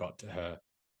her had got to her,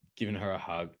 given her a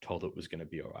hug, told it was going to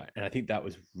be all right. And I think that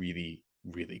was really,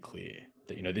 really clear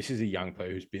that, this is a young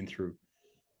player who's been through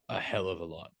a hell of a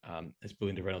lot. As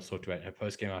Belinda Reynolds talked about in her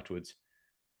post-game afterwards,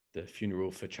 the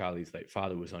funeral for Charlie's late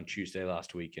father was on Tuesday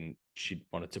last week, and she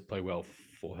wanted to play well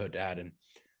for her dad. And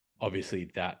obviously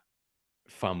that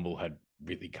fumble had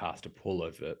really cast a pall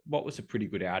over what was a pretty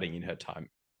good outing in her time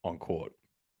on court.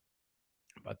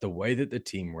 But the way that the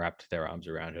team wrapped their arms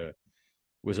around her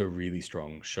was a really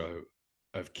strong show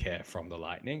of care from the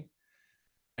Lightning.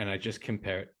 And I just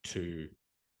compare it to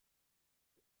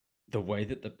the way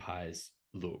that the Pies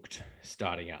looked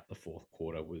starting out the fourth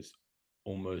quarter was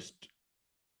almost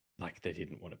like they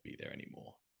didn't want to be there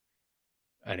anymore.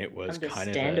 And it was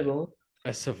kind of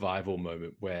a survival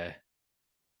moment where,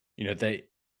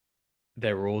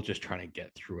 they were all just trying to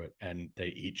get through it, and they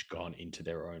each gone into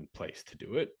their own place to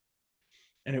do it.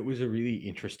 And it was a really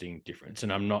interesting difference.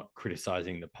 And I'm not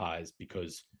criticizing the Pies,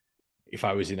 because if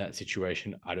I was in that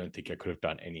situation, I don't think I could have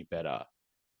done any better.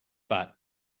 But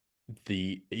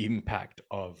the impact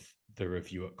of the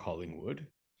review at Collingwood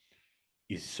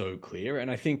is so clear. And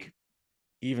I think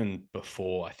even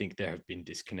before, I think there have been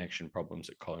disconnection problems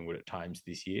at Collingwood at times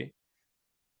this year.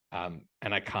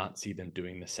 And I can't see them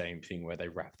doing the same thing where they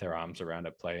wrap their arms around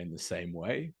a player in the same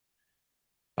way.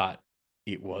 But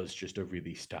it was just a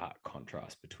really stark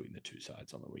contrast between the two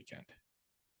sides on the weekend.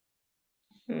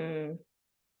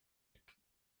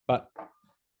 But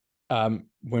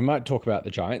we might talk about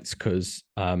the Giants, because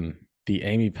the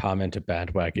Amy Parmenter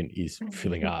bandwagon is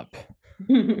filling up,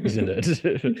 isn't it?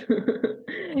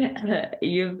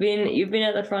 You've been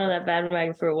at the front of that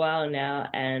bandwagon for a while now,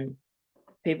 and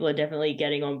people are definitely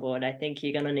getting on board. I think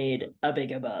you're gonna need a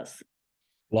bigger bus.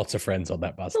 Lots of friends on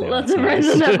that bus now. Lots of friends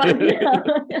on that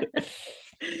bus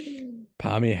now.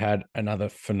 Palmy had another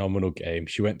phenomenal game.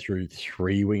 She went through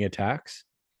 3 wing attacks,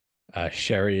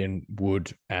 Sherry and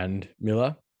Wood and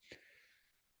Miller.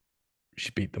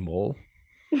 She beat them all.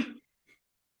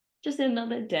 Just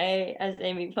another day as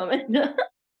Amy Parmenter.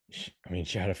 I mean,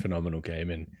 she had a phenomenal game,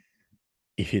 and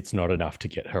if it's not enough to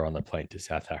get her on the plane to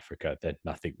South Africa, then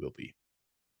nothing will be.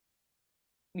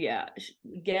 Yeah,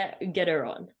 get her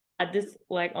on. At this,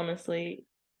 honestly,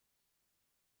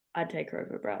 I'd take her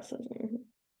over Brass.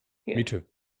 Me too.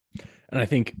 And I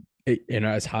think,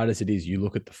 as hard as it is, you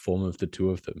look at the form of the two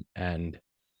of them, and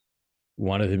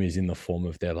one of them is in the form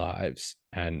of their lives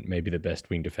and maybe the best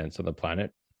wing defense on the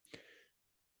planet,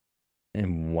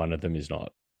 and one of them is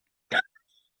not.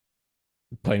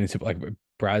 Plain and simple, like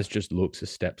Braz just looks a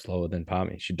step slower than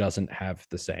Palmy. She doesn't have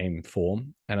the same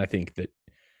form. And I think that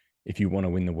if you want to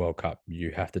win the World Cup,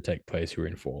 you have to take players who are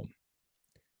in form.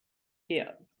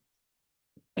 Yeah.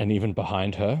 And even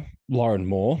behind her, Lauren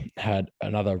Moore had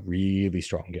another really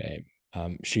strong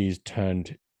game. She's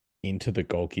turned into the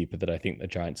goalkeeper that I think the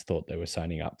Giants thought they were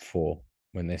signing up for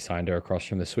when they signed her across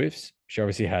from the Swifts. She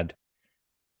obviously had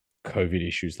COVID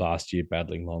issues last year,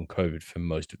 battling long COVID for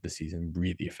most of the season,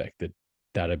 really affected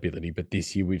that ability. But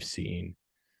this year we've seen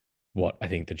what I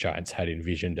think the Giants had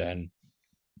envisioned, and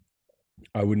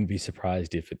I wouldn't be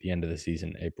surprised if at the end of the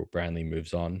season, April Brownlee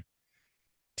moves on,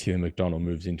 Taylor McDonald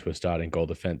moves into a starting goal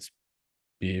defense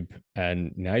bib,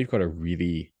 and now you've got a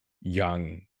really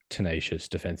young, tenacious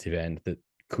defensive end that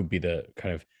could be the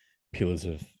kind of pillars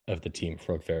of the team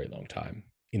for a very long time.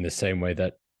 In the same way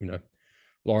that,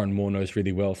 Lauren Moore knows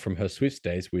really well from her Swifts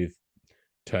days with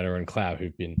Turner and Clow,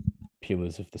 who've been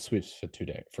pillars of the Swifts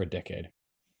for a decade.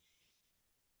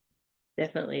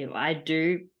 Definitely. I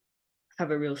do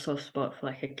have a real soft spot for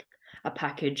like a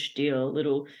package deal, a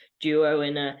little duo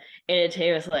in a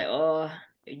team. It's like, oh,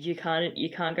 you can't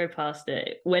go past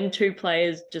it. When two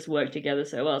players just work together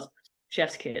so well,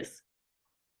 chef's kiss.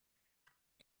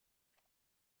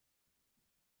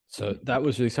 So that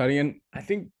was really exciting. And I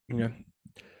think,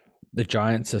 the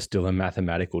Giants are still a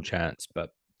mathematical chance, but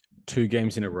 2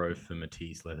 games in a row for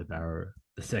Matisse Leatherbarrow.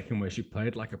 The second where she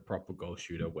played like a proper goal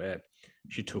shooter, where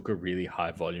she took a really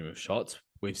high volume of shots.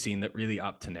 We've seen that really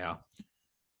up to now,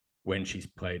 when she's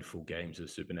played full games of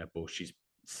Super Netball, she's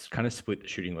kind of split the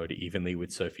shooting load evenly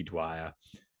with Sophie Dwyer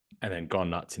and then gone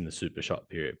nuts in the super shot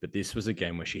period. But this was a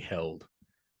game where she held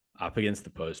up against the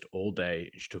post all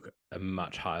day. She took a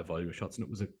much higher volume of shots, and it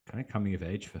was a kind of coming of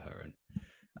age for her.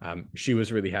 And she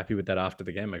was really happy with that after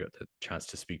the game. I got the chance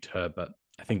to speak to her, but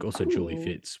I think also Julie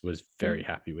Fitz was very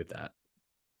happy with that.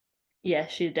 Yeah,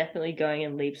 she's definitely going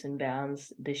in leaps and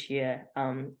bounds this year,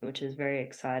 which is very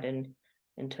exciting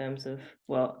in terms of,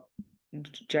 well,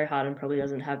 Joe Harden probably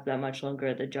doesn't have that much longer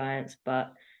at the Giants,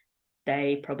 but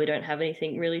they probably don't have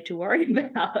anything really to worry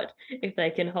about if they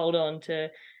can hold on to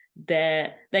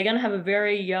they're going to have a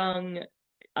very young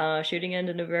shooting end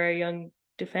and a very young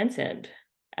defense end,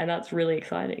 and that's really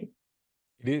exciting.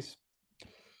 It is.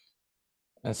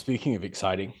 And speaking of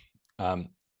exciting,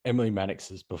 Emily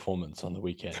Mannix's performance on the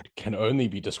weekend can only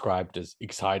be described as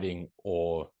exciting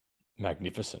or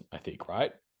magnificent, I think,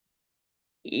 right?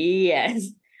 Yes.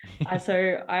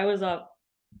 So I was up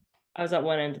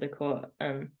one end of the court.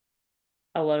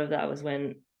 A lot of that was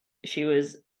when she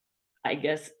was, I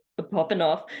guess, popping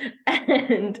off,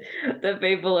 and the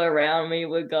people around me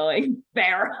were going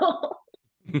feral.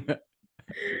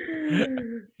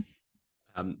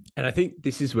 And I think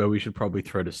this is where we should probably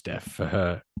throw to Steph for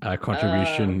her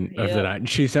contribution of the night. And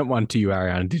she sent one to you,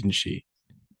 Ariane, didn't she?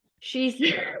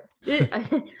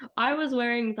 I was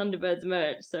wearing Thunderbirds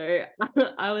merch, so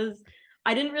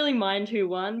I didn't really mind who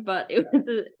won, but it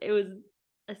was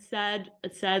a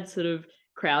sad sort of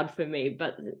crowd for me.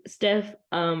 But Steph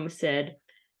said,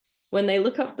 when they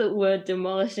look up the word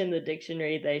demolish in the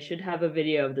dictionary, they should have a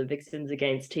video of the Vixens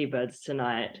against T-Birds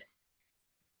tonight.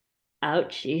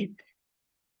 Ouchie.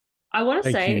 I want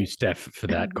to say thank you, Steph, for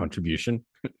that contribution.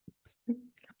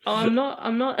 Oh, I'm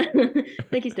not.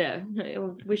 Thank you, Steph. I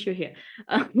wish you were here.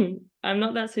 I'm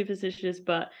not that superstitious,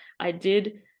 but I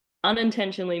did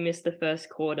unintentionally miss the first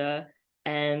quarter,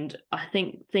 and I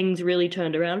think things really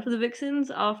turned around for the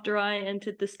Vixens after I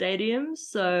entered the stadium.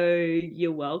 So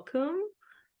you're welcome.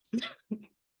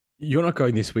 You're not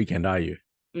going this weekend, are you?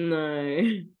 No.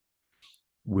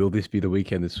 Will this be the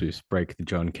weekend the Swifts break the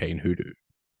John Cain hoodoo?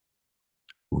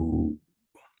 Ooh.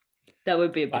 That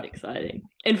would be a bit exciting.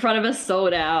 In front of a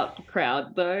sold out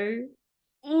crowd, though.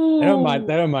 Ooh. They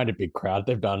don't mind a big crowd.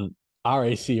 They've done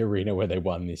RAC Arena where they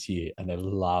won this year, and they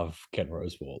love Ken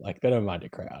Rosewall. Like, they don't mind a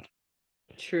crowd.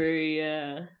 True,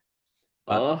 yeah.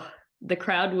 But the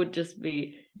crowd would just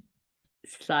be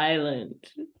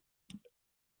silent.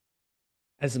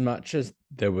 As much as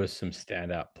there were some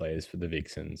standout players for the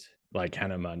Vixens, like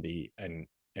Hannah Mundy and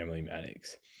Emily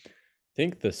Mannix, I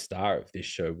think the star of this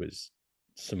show was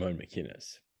Simone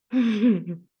McInnes.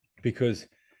 Because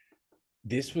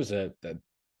this was the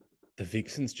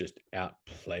Vixens just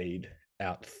outplayed,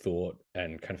 outthought,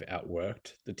 and kind of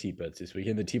outworked the T-Birds this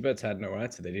weekend. The T-Birds had no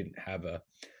answer. They didn't have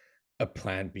a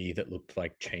plan B that looked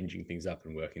like changing things up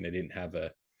and working. They didn't have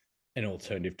a an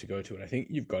alternative to go to. And I think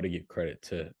you've got to give credit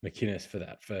to McInnes for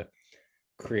that, for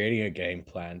creating a game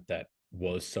plan that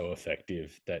was so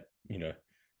effective that,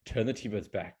 turned the T-Birds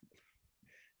back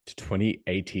to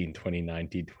 2018,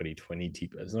 2019, 2020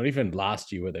 T-Birds. Not even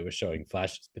last year where they were showing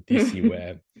flashes, but this year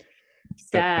where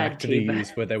back to the years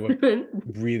where they were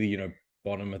really,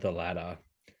 bottom of the ladder.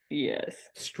 Yes.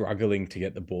 Struggling to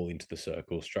get the ball into the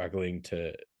circle, struggling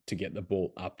to get the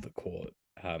ball up the court.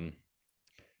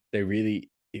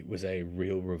 It was a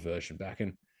real reversion back.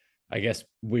 And I guess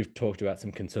we've talked about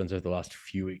some concerns over the last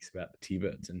few weeks about the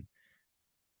T-Birds. And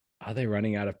are they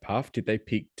running out of puff? Did they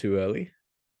peak too early?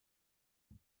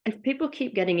 If people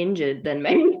keep getting injured, then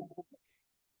maybe.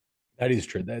 That is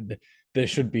true. There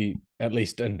should be at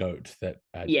least a note that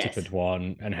Yes. Tippett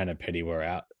Wan and Hannah Petty were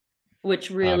out.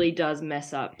 Which really does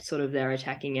mess up sort of their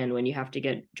attacking end when you have to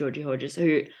get Georgie Hodges,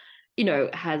 who,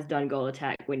 has done goal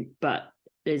attack but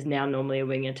is now normally a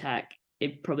wing attack.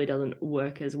 It probably doesn't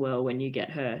work as well when you get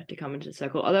her to come into the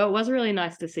circle. Although it was really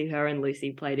nice to see her and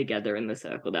Lucy play together in the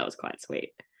circle. That was quite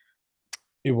sweet.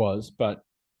 It was, but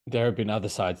there have been other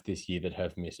sides this year that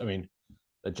have missed. I mean,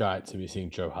 the Giants are missing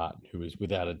Joe Hart, who is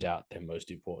without a doubt their most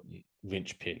important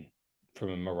linchpin from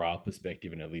a morale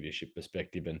perspective and a leadership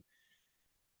perspective. And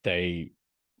they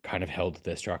kind of held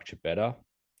their structure better.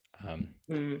 And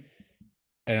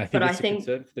I think it's a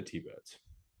concern for the T-Birds.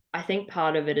 I think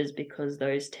part of it is because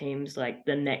those teams, like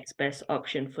the next best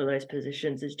option for those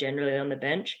positions is generally on the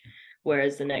bench,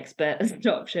 whereas the next best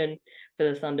option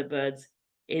for the Thunderbirds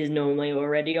is normally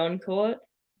already on court.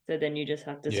 So then you just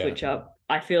have to switch up.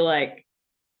 I feel like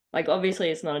obviously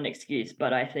it's not an excuse,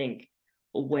 but I think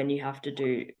when you have to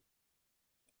do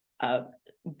a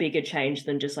bigger change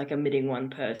than just like omitting one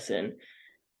person,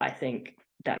 I think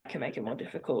that can make it more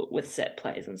difficult with set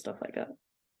plays and stuff like that.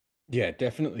 Yeah, it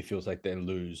definitely feels like they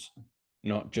lose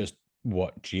not just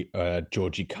what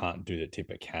Georgie can't do that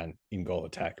Tipper can in goal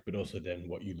attack, but also then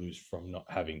what you lose from not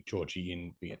having Georgie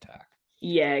in wing attack.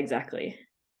 Yeah, exactly.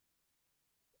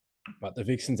 But the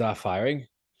Vixens are firing.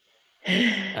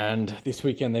 And this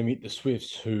weekend they meet the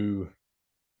Swifts, who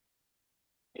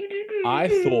I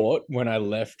thought when I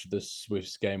left the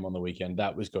Swifts game on the weekend,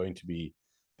 that was going to be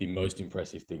the most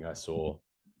impressive thing I saw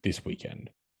this weekend.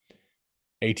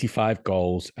 85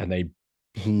 goals, and they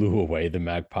blew away the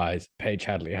Magpies. Paige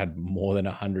Hadley had more than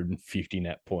 150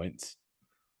 net points.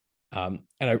 And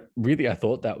I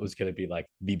thought that was going to be like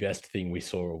the best thing we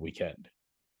saw all weekend.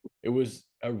 It was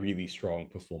a really strong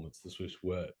performance. The Swifts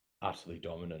were utterly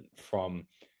dominant from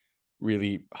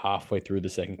really halfway through the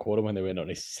second quarter when they went on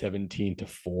a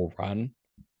 17-4 run.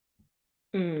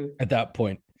 At that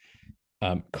point,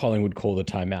 Collingwood called the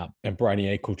timeout, and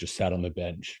Bryony Akel just sat on the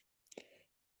bench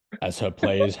as her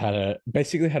players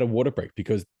basically had a water break,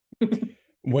 because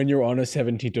when you're on a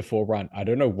 17-4 run, I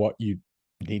don't know what you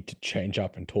need to change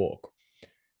up and talk.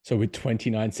 So with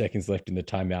 29 seconds left in the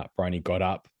timeout, Bryony got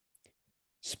up,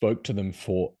 spoke to them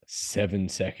for 7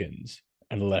 seconds,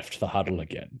 and left the huddle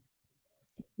again.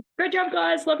 Great job,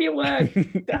 guys. Love your work.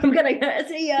 I'm going to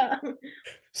see ya.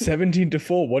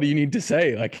 17-4. What do you need to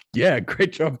say? Like, yeah,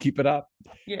 great job. Keep it up.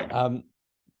 Yeah.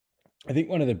 I think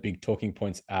one of the big talking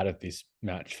points out of this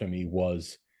match for me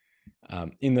was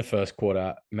in the first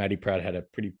quarter, Maddie Proud had a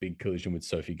pretty big collision with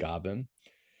Sophie Garben.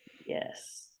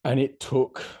 Yes.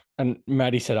 And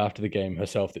Maddie said after the game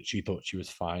herself that she thought she was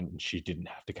fine and she didn't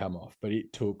have to come off. But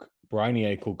it took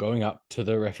Bryony Akel going up to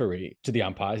the referee, to the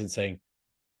umpires, and saying,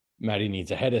 Maddie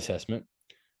needs a head assessment.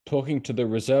 Talking to the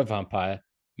reserve umpire,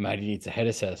 Maddie needs a head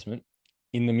assessment.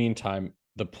 In the meantime,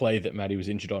 the play that Maddie was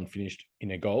injured on finished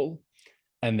in a goal.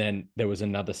 And then there was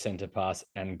another centre pass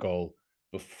and goal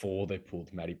before they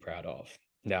pulled Maddie Proud off.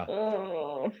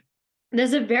 Now,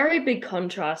 there's a very big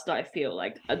contrast, I feel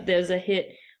like. There's a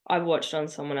hit I watched on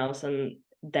someone else and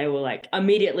they were like,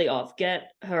 immediately off,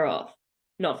 get her off.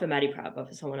 Not for Maddie Proud, but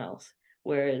for someone else.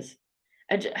 Whereas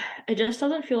it just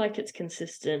doesn't feel like it's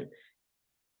consistent.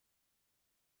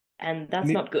 And that's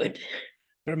not good.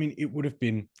 But I mean, it would have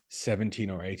been 17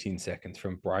 or 18 seconds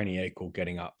from Bryony Akel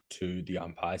getting up to the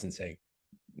umpires and saying,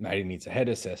 Maddie needs a head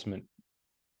assessment,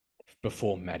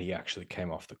 before Maddie actually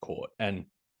came off the court. And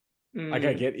like,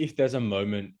 I get if there's a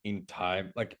moment in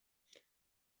time, like,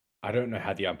 I don't know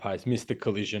how the umpires missed the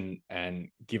collision, and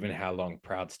given how long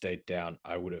Proud stayed down,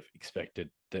 I would have expected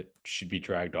that she'd be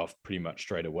dragged off pretty much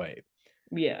straight away.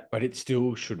 Yeah. But it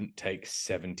still shouldn't take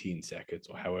 17 seconds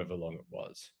or however long it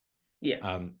was.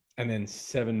 Yeah. And then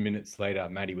 7 minutes later,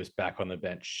 Maddie was back on the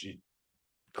bench. She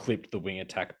clipped the wing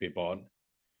attack bib on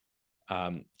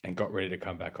and got ready to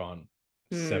come back on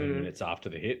 7 minutes after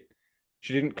the hit.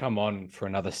 She didn't come on for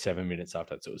another 7 minutes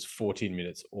after that. So it was 14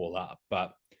 minutes all up.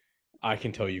 But I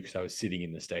can tell you because I was sitting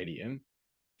in the stadium.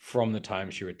 From the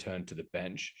time she returned to the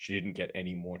bench, she didn't get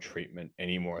any more treatment,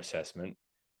 any more assessment.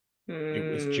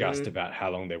 It was just about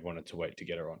how long they wanted to wait to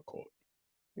get her on court.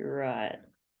 Right.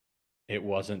 It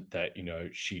wasn't that,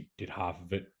 she did half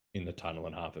of it in the tunnel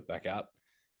and half it back out.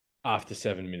 After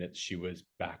 7 minutes, she was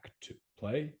back to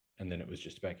play, and then it was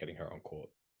just about getting her on court.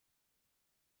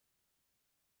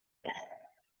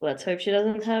 Let's hope she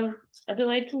doesn't have a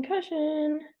delayed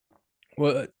concussion.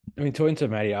 Well, I mean, talking to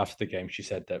Maddie after the game, she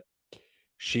said that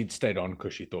she'd stayed on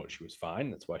because she thought she was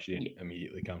fine. That's why she didn't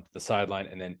immediately come to the sideline.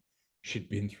 And then she'd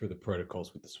been through the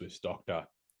protocols with the Swiss doctor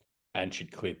and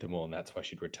she'd cleared them all. And that's why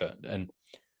she'd returned. And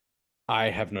I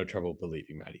have no trouble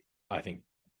believing Maddie. I think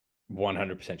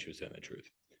 100% she was telling the truth.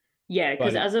 Yeah,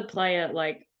 because as a player,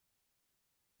 like,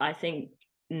 I think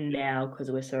now,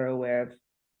 because we're so aware of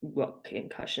what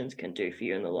concussions can do for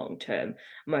you in the long term,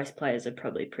 most players are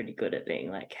probably pretty good at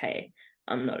being like, hey,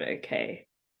 I'm not okay.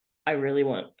 I really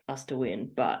want us to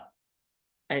win, but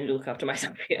I need to look after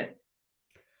myself here.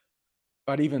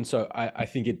 But even so, I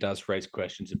think it does raise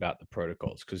questions about the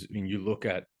protocols, because I mean, you look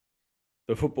at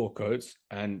the football codes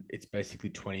and it's basically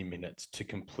 20 minutes to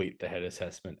complete the head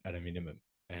assessment at a minimum.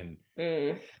 And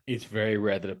it's very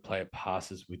rare that a player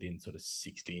passes within sort of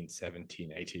 16,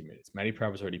 17, 18 minutes. Maddie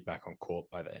Proud was already back on court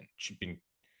by then. She'd been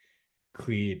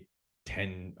cleared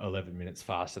 10, 11 minutes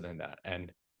faster than that.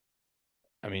 And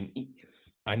I mean,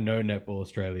 I know Netball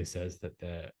Australia says that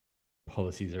their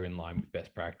policies are in line with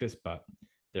best practice, but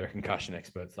there are concussion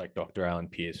experts like Dr. Alan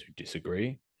Pierce who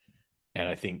disagree. And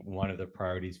I think one of the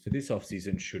priorities for this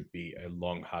offseason should be a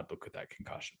long, hard look at that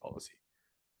concussion policy,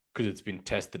 because it's been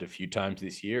tested a few times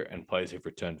this year and players have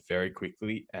returned very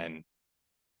quickly. And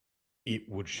it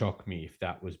would shock me if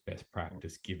that was best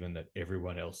practice, given that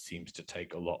everyone else seems to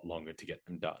take a lot longer to get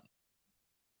them done.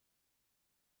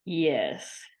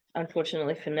 Yes.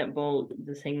 Unfortunately for netball,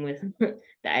 the thing with the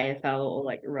AFL or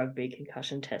like rugby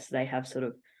concussion tests, they have sort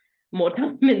of more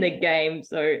time in the game.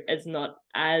 So it's not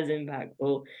as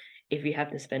impactful if you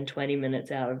have to spend 20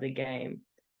 minutes out of the game.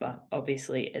 But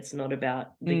obviously it's not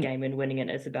about the game and winning it.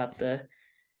 It's about the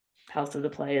health of the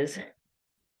players.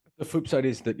 The flip side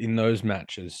is that in those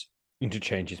matches,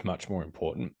 interchange is much more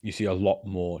important. You see a lot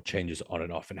more changes on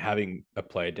and off, and having a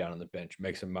player down on the bench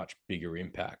makes a much bigger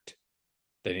impact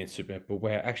than in Super Netball,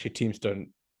 where actually teams don't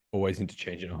always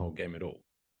interchange in a whole game at all.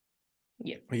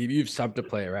 Yeah. If you've subbed a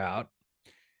player out,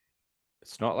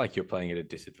 it's not like you're playing at a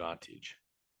disadvantage.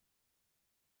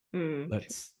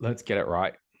 Let's get it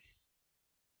right.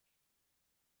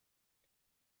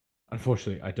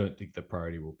 Unfortunately, I don't think the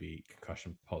priority will be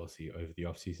concussion policy over the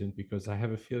offseason, because I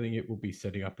have a feeling it will be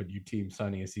setting up a new team,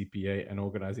 signing a CPA, and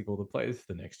organizing all the players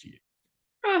for the next year.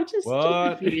 Oh, just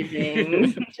a few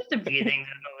things. Just a few things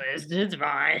on the list. It's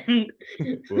fine.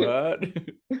 What?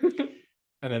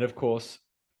 And then, of course,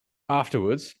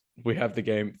 afterwards, we have the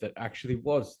game that actually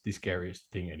was the scariest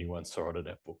thing anyone saw on a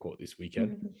netball court this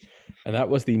weekend. And that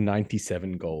was the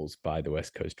 97 goals by the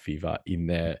West Coast Fever in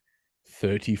their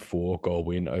 34-goal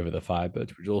win over the Firebirds,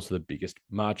 which is also the biggest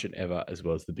margin ever, as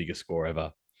well as the biggest score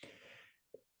ever.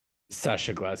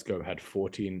 Sasha Glasgow had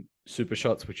 14 super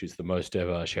shots, which is the most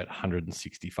ever. She had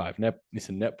 165 net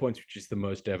points, which is the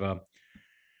most ever.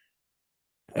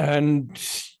 And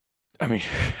I mean,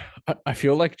 I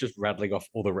feel like just rattling off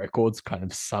all the records kind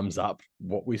of sums up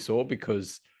what we saw,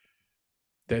 because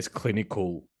there's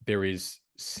clinical, there is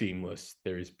seamless,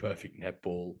 there is perfect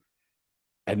netball,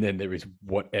 and then there is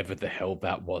whatever the hell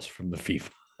that was from the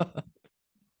FIFA.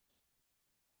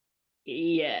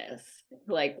 Yes.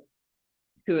 Like,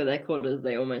 2 of their quarters,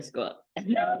 they almost got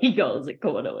 90 goals a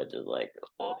quarter, which is like,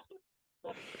 oh.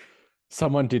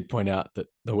 Someone did point out that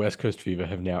the West Coast Fever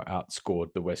have now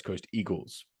outscored the West Coast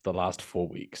Eagles the last 4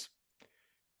 weeks.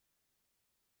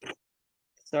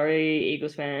 Sorry,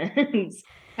 Eagles fans.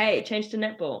 Hey, change to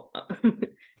netball.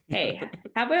 Hey,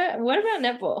 what about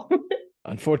netball?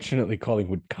 Unfortunately,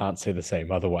 Collingwood can't say the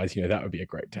same. Otherwise, that would be a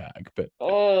great tag. But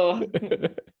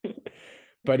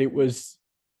but it was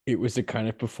a kind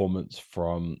of performance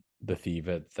from the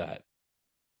Fever that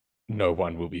no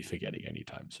one will be forgetting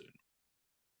anytime soon.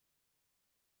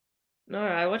 No,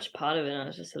 I watched part of it and I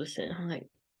was just sort of sitting, I'm like,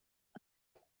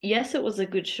 yes, it was a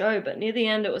good show, but near the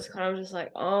end it was kind of just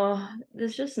like, oh,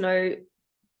 there's no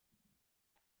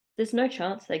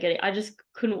chance they get it. I just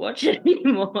couldn't watch it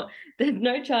anymore. There's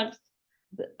no chance.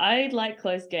 I like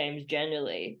close games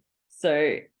generally.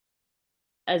 So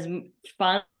as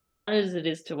fun as it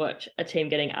is to watch a team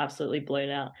getting absolutely blown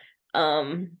out,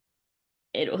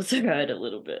 it also hurt a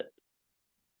little bit.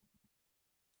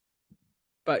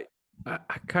 But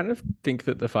I kind of think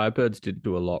that the Firebirds did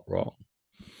do a lot wrong.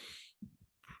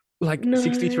 Like No.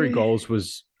 63 goals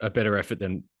was a better effort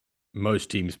than most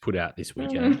teams put out this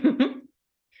weekend.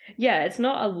 Yeah, it's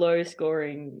not a low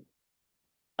scoring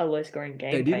They game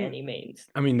by didn't. any means.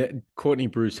 I mean, Courtney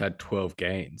Bruce had 12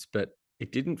 gains, but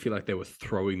it didn't feel like they were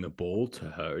throwing the ball to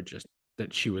her, just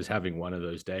that she was having one of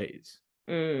those days.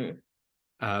 Mm.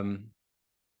 And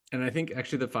I think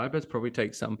actually the Firebirds probably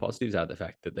take some positives out of the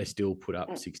fact that they still put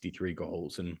up 63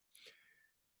 goals, and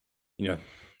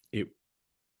it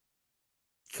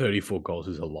 34 goals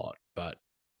is a lot, but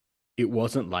it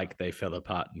wasn't like they fell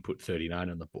apart and put 39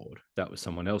 on the board. That was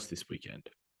someone else this weekend.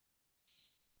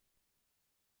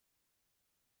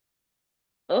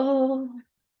 Oh,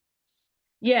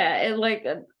 yeah.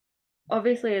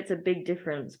 Obviously it's a big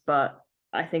difference, but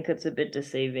I think it's a bit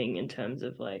deceiving in terms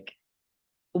of like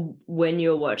when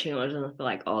you're watching it, it doesn't feel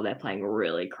like, oh, they're playing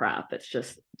really crap. It's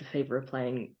just the Fever are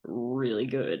playing really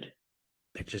good.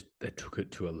 They took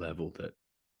it to a level that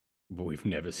we've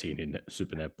never seen in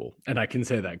Super Netball. And I can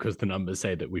say that because the numbers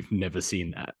say that we've never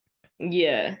seen that.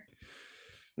 Yeah.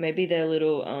 Maybe their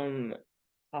little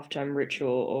halftime ritual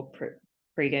or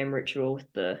pre-game ritual with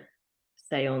the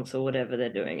seance or whatever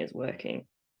they're doing is working.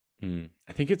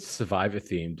 I think it's Survivor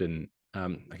themed, and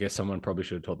I guess someone probably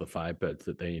should have told the Firebirds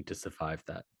that they need to survive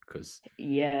that, because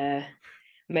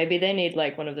maybe they need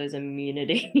like one of those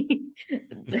immunity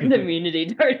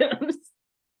totems.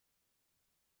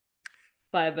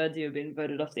 Firebirds, you've been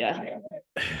voted off the island.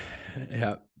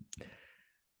 Yeah.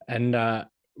 And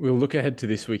we'll look ahead to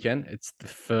this weekend. It's the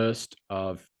first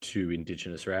of 2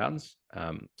 Indigenous rounds.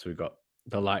 So we've got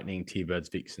the Lightning, T-Birds,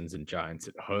 Vixens, and Giants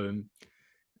at home,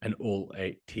 and all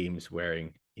 8 teams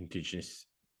wearing Indigenous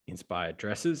inspired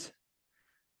dresses.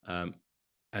 And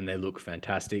they look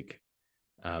fantastic.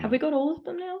 Have we got all of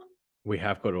them now? We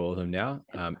have got all of them now.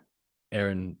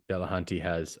 Erin Delahunty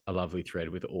has a lovely thread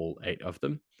with all 8 of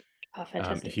them. Oh,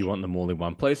 fantastic. If you want them all in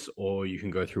one place, or you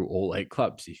can go through all 8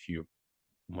 clubs if you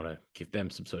want to give them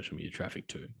some social media traffic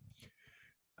too.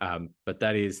 But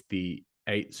that is the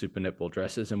 8 Super Netball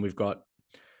dresses, and we've got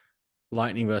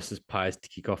Lightning versus Pies to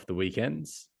kick off the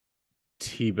weekends.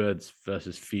 T-Birds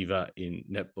versus Fever in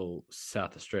Netball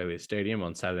South Australia Stadium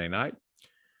on Saturday night.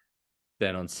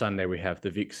 Then on Sunday, we have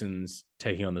the Vixens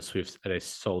taking on the Swifts at a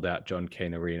sold-out John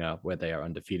Cain Arena where they are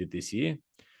undefeated this year.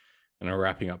 And are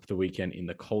wrapping up the weekend in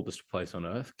the coldest place on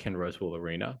earth, Ken Rosewall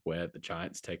Arena, where the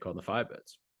Giants take on the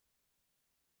Firebirds.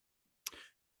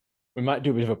 We might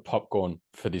do a bit of a popcorn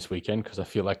for this weekend because I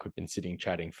feel like we've been sitting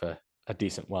chatting for a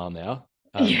decent while now.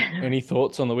 Any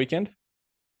thoughts on the weekend?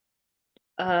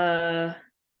 Pies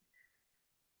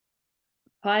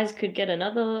could get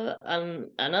another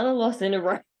loss in a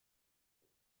row.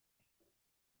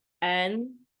 And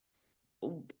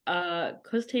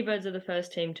because T-Birds are the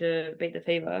first team to beat the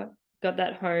Fever, got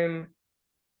that home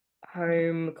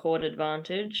court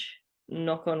advantage.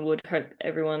 Knock on wood, hope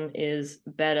everyone is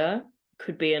better.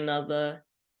 Could be another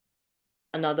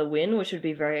win, which would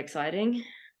be very exciting.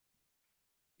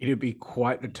 It'd be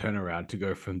quite the turnaround to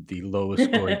go from the lowest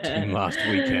scoring team last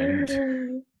weekend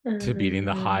to beating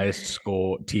the highest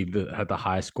score team that had the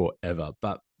highest score ever.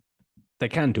 But they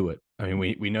can do it. I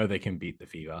mean, we know they can beat the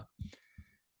Fever.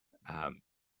 And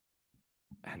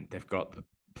they've got the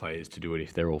players to do it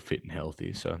if they're all fit and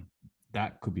healthy. So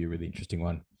that could be a really interesting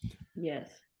one. Yes.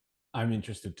 I'm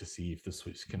interested to see if the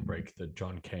Swifts can break the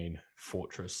John Cain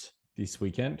fortress this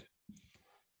weekend.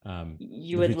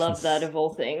 You would love that of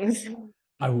all things.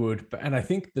 I would. And I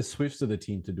think the Swifts are the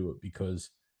team to do it because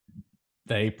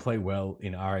they play well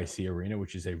in RAC Arena,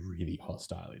 which is a really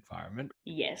hostile environment.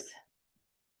 Yes.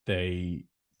 They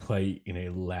play in a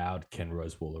loud Ken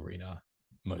Rosewall Arena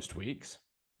most weeks.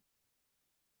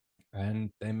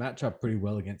 And they match up pretty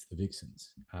well against the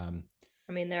Vixens. I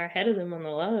mean, they're ahead of them on the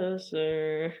ladder,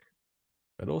 so...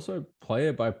 But also,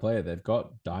 player by player, they've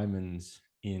got diamonds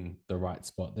in the right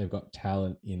spot. They've got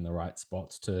talent in the right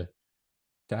spots to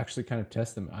actually kind of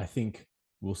test them. I think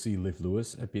we'll see Liv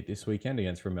Lewis a bit this weekend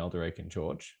against Romelda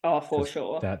Aiken-George. Oh, for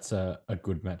sure. That's a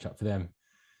good matchup for them.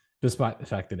 Despite the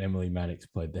fact that Emily Maddox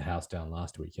played the house down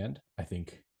last weekend, I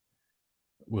think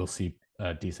we'll see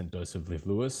a decent dose of Liv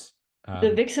Lewis.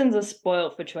 The Vixens are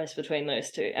spoiled for choice between those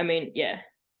two. I mean, yeah,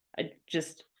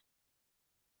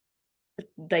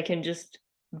 they can just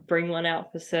bring one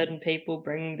out for certain people,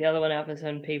 bring the other one out for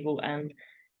certain people, and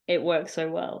it works so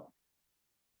well.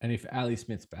 And if Ali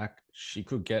Smith's back, she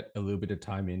could get a little bit of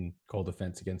time in goal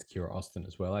defense against Kira Austin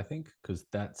as well, I think, because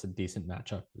that's a decent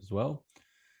matchup as well.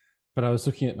 But I was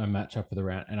looking at my matchup of the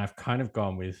round, and I've kind of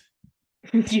gone with...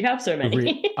 You have so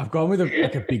many. I've gone with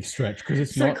a big stretch because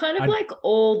it's so kind of like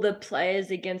all the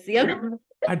players against the other.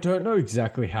 I don't know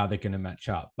exactly how they're going to match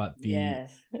up, but the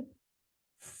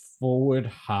forward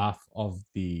half of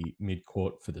the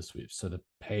mid-court for the Swifts. So the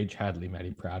Paige Hadley,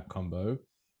 Maddie Proud combo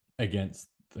against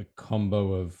the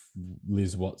combo of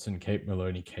Liz Watson, Kate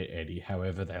Maloney, Kate Eddy,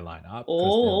 however they line up.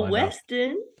 Or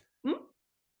Western.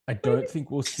 I don't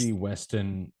think we'll see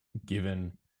Western,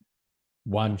 given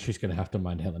one, she's going to have to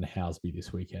mind Helen Housby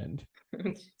this weekend.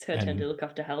 It's her turn to look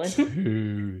after Helen.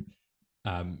 Two,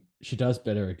 she does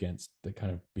better against the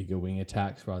kind of bigger wing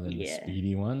attacks rather than the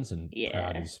speedy ones, and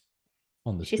Proud is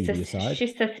on the speedier side.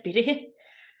 She's so speedy.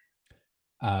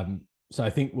 So I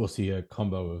think we'll see a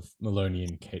combo of Maloney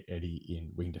and Kate Eddy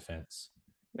in wing defense.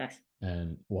 Nice.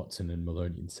 And Watson and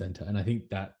Maloney in center. And I think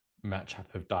that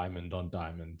matchup of diamond on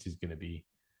diamonds is going to be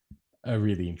a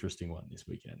really interesting one this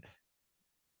weekend.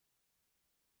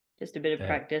 Just a bit of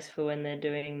practice for when they're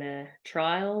doing their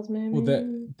trials, maybe?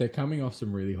 Well, they're coming off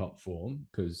some really hot form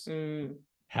because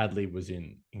Hadley was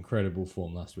in incredible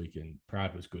form last week and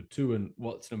Proud was good too. And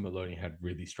Watson and Maloney had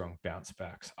really strong bounce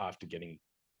backs after getting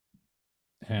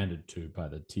handed to by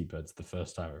the T-Birds the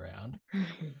first time around.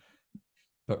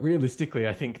 But realistically,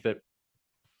 I think that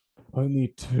only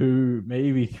 2,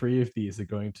 maybe 3 of these are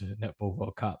going to Netball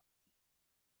World Cup.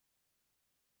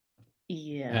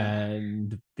 Yeah.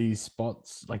 And these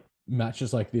spots, like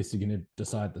matches like this, are going to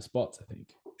decide the spots, I think.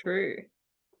 True.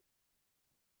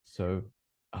 So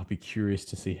I'll be curious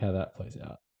to see how that plays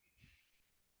out.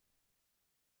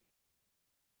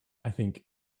 I think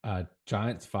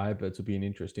Giants Firebirds will be an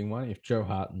interesting one. If Joe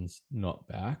Harton's not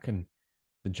back, and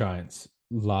the Giants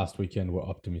last weekend were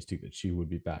optimistic that she would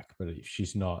be back, but if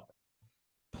she's not,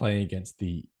 playing against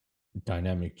the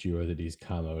dynamic duo that is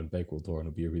Camo and Bakewell-Doran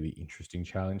will be a really interesting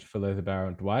challenge for Leather Barrow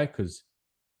and Dwight, because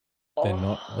they're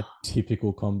not a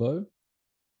typical combo.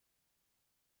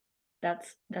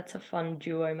 That's a fun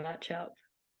duo matchup.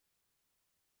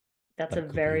 That's a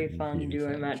very fun really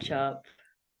duo matchup.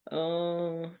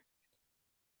 Oh.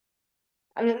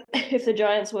 I mean, if the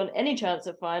Giants want any chance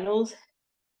at finals,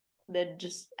 they're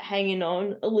just hanging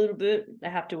on a little bit. They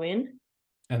have to win.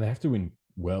 And they have to win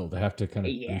well. They have to kind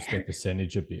of boost their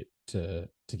percentage a bit to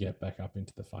get back up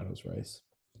into the finals race.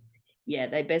 Yeah,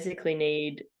 they basically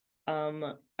need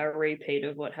a repeat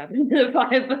of what happened to the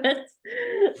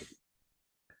Firebirds.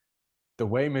 The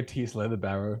way Matisse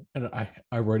Leatherbarrow, and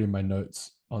I wrote in my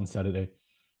notes on Saturday,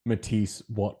 Matisse,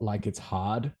 what, like it's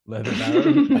hard,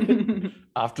 Leatherbarrow.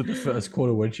 After the first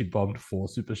quarter when she'd bombed 4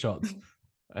 super shots.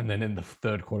 And then in the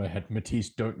third quarter, I had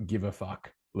Matisse, don't give a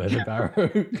fuck,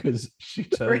 Leatherbarrow, because she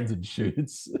turns and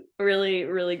shoots. Really,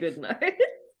 really good note.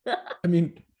 I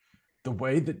mean, the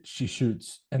way that she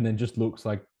shoots and then just looks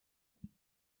like,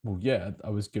 well, yeah, I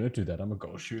was going to do that. I'm a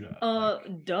goal shooter.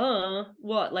 Duh.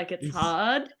 What, like it's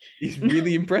hard? It's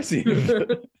really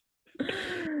impressive.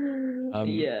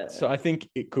 Yeah. So I think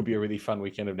it could be a really fun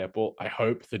weekend of netball. I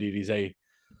hope that it is a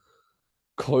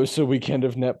closer weekend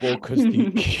of netball, because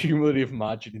the cumulative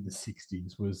margin in the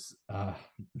 60s was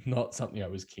not something I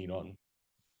was keen on.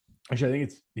 Actually, I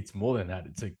think it's more than that.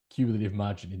 It's a cumulative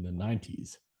margin in the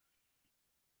 90s.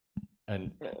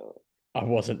 And I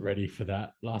wasn't ready for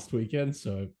that last weekend.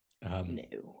 So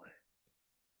no.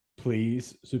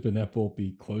 Please, Super Netball,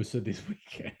 be closer this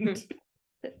weekend.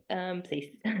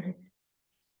 Please.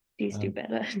 Please do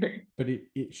better. But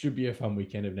it should be a fun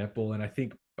weekend of netball. And I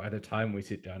think by the time we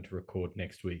sit down to record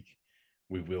next week,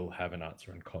 we will have an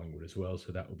answer on Collingwood as well.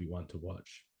 So that will be one to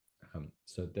watch.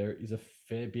 So there is a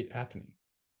fair bit happening.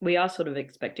 We are sort of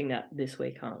expecting that this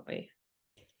week, aren't we?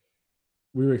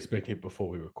 We were expecting it before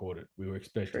we recorded. We were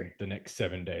expecting the next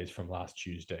 7 days from last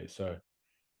Tuesday. So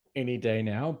any day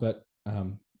now, but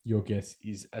your guess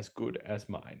is as good as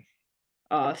mine.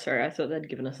 Oh, sorry. I thought they'd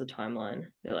given us a timeline.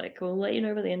 They're like, we'll let you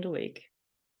know by the end of the week.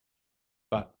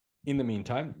 But in the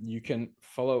meantime, you can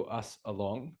follow us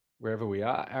along wherever we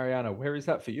are. Ariana, where is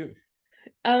that for you?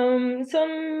 Some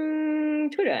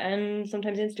Twitter and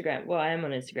sometimes Instagram. Well, I am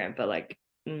on Instagram, but like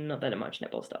not that much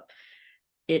netball stuff.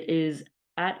 It is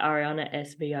at Ariana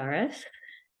SBRS.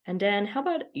 And Dan, how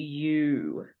about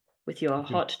you with your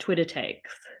hot Twitter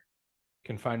takes?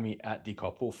 You can find me at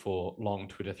Decoppel for long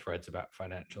Twitter threads about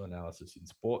financial analysis in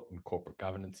sport and corporate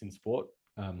governance in sport.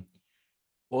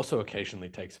 Also occasionally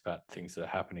takes about things that are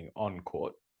happening on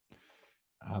court.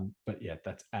 But yeah,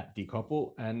 that's at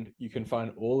Decoppel. And you can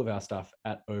find all of our stuff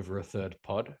at Over a Third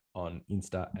Pod on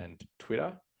Insta and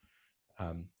Twitter.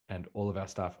 And all of our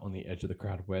stuff on the Edge of the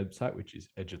Crowd website, which is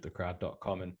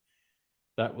edgeofthecrowd.com. And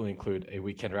that will include a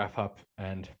weekend wrap up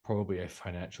and probably a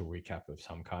financial recap of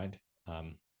some kind.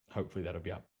 Hopefully that'll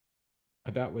be up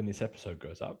about when this episode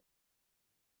goes up.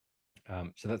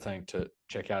 So that's something to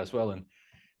check out as well. And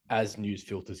as news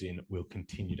filters in, we'll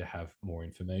continue to have more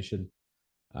information.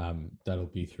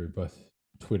 That'll be through both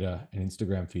Twitter and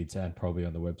Instagram feeds, and probably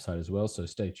on the website as well. So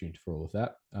stay tuned for all of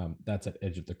that. That's at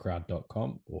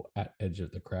edgeofthecrowd.com or at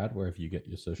edgeofthecrowd, wherever you get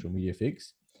your social media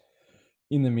fix.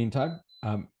 In the meantime,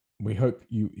 we hope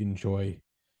you enjoy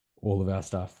all of our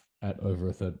stuff at Over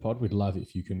a Third Pod. We'd love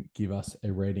if you can give us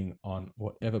a rating on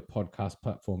whatever podcast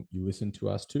platform you listen to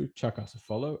us to. Chuck us a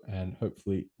follow, and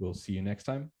hopefully we'll see you next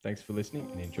time. Thanks for listening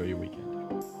and enjoy your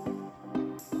weekend.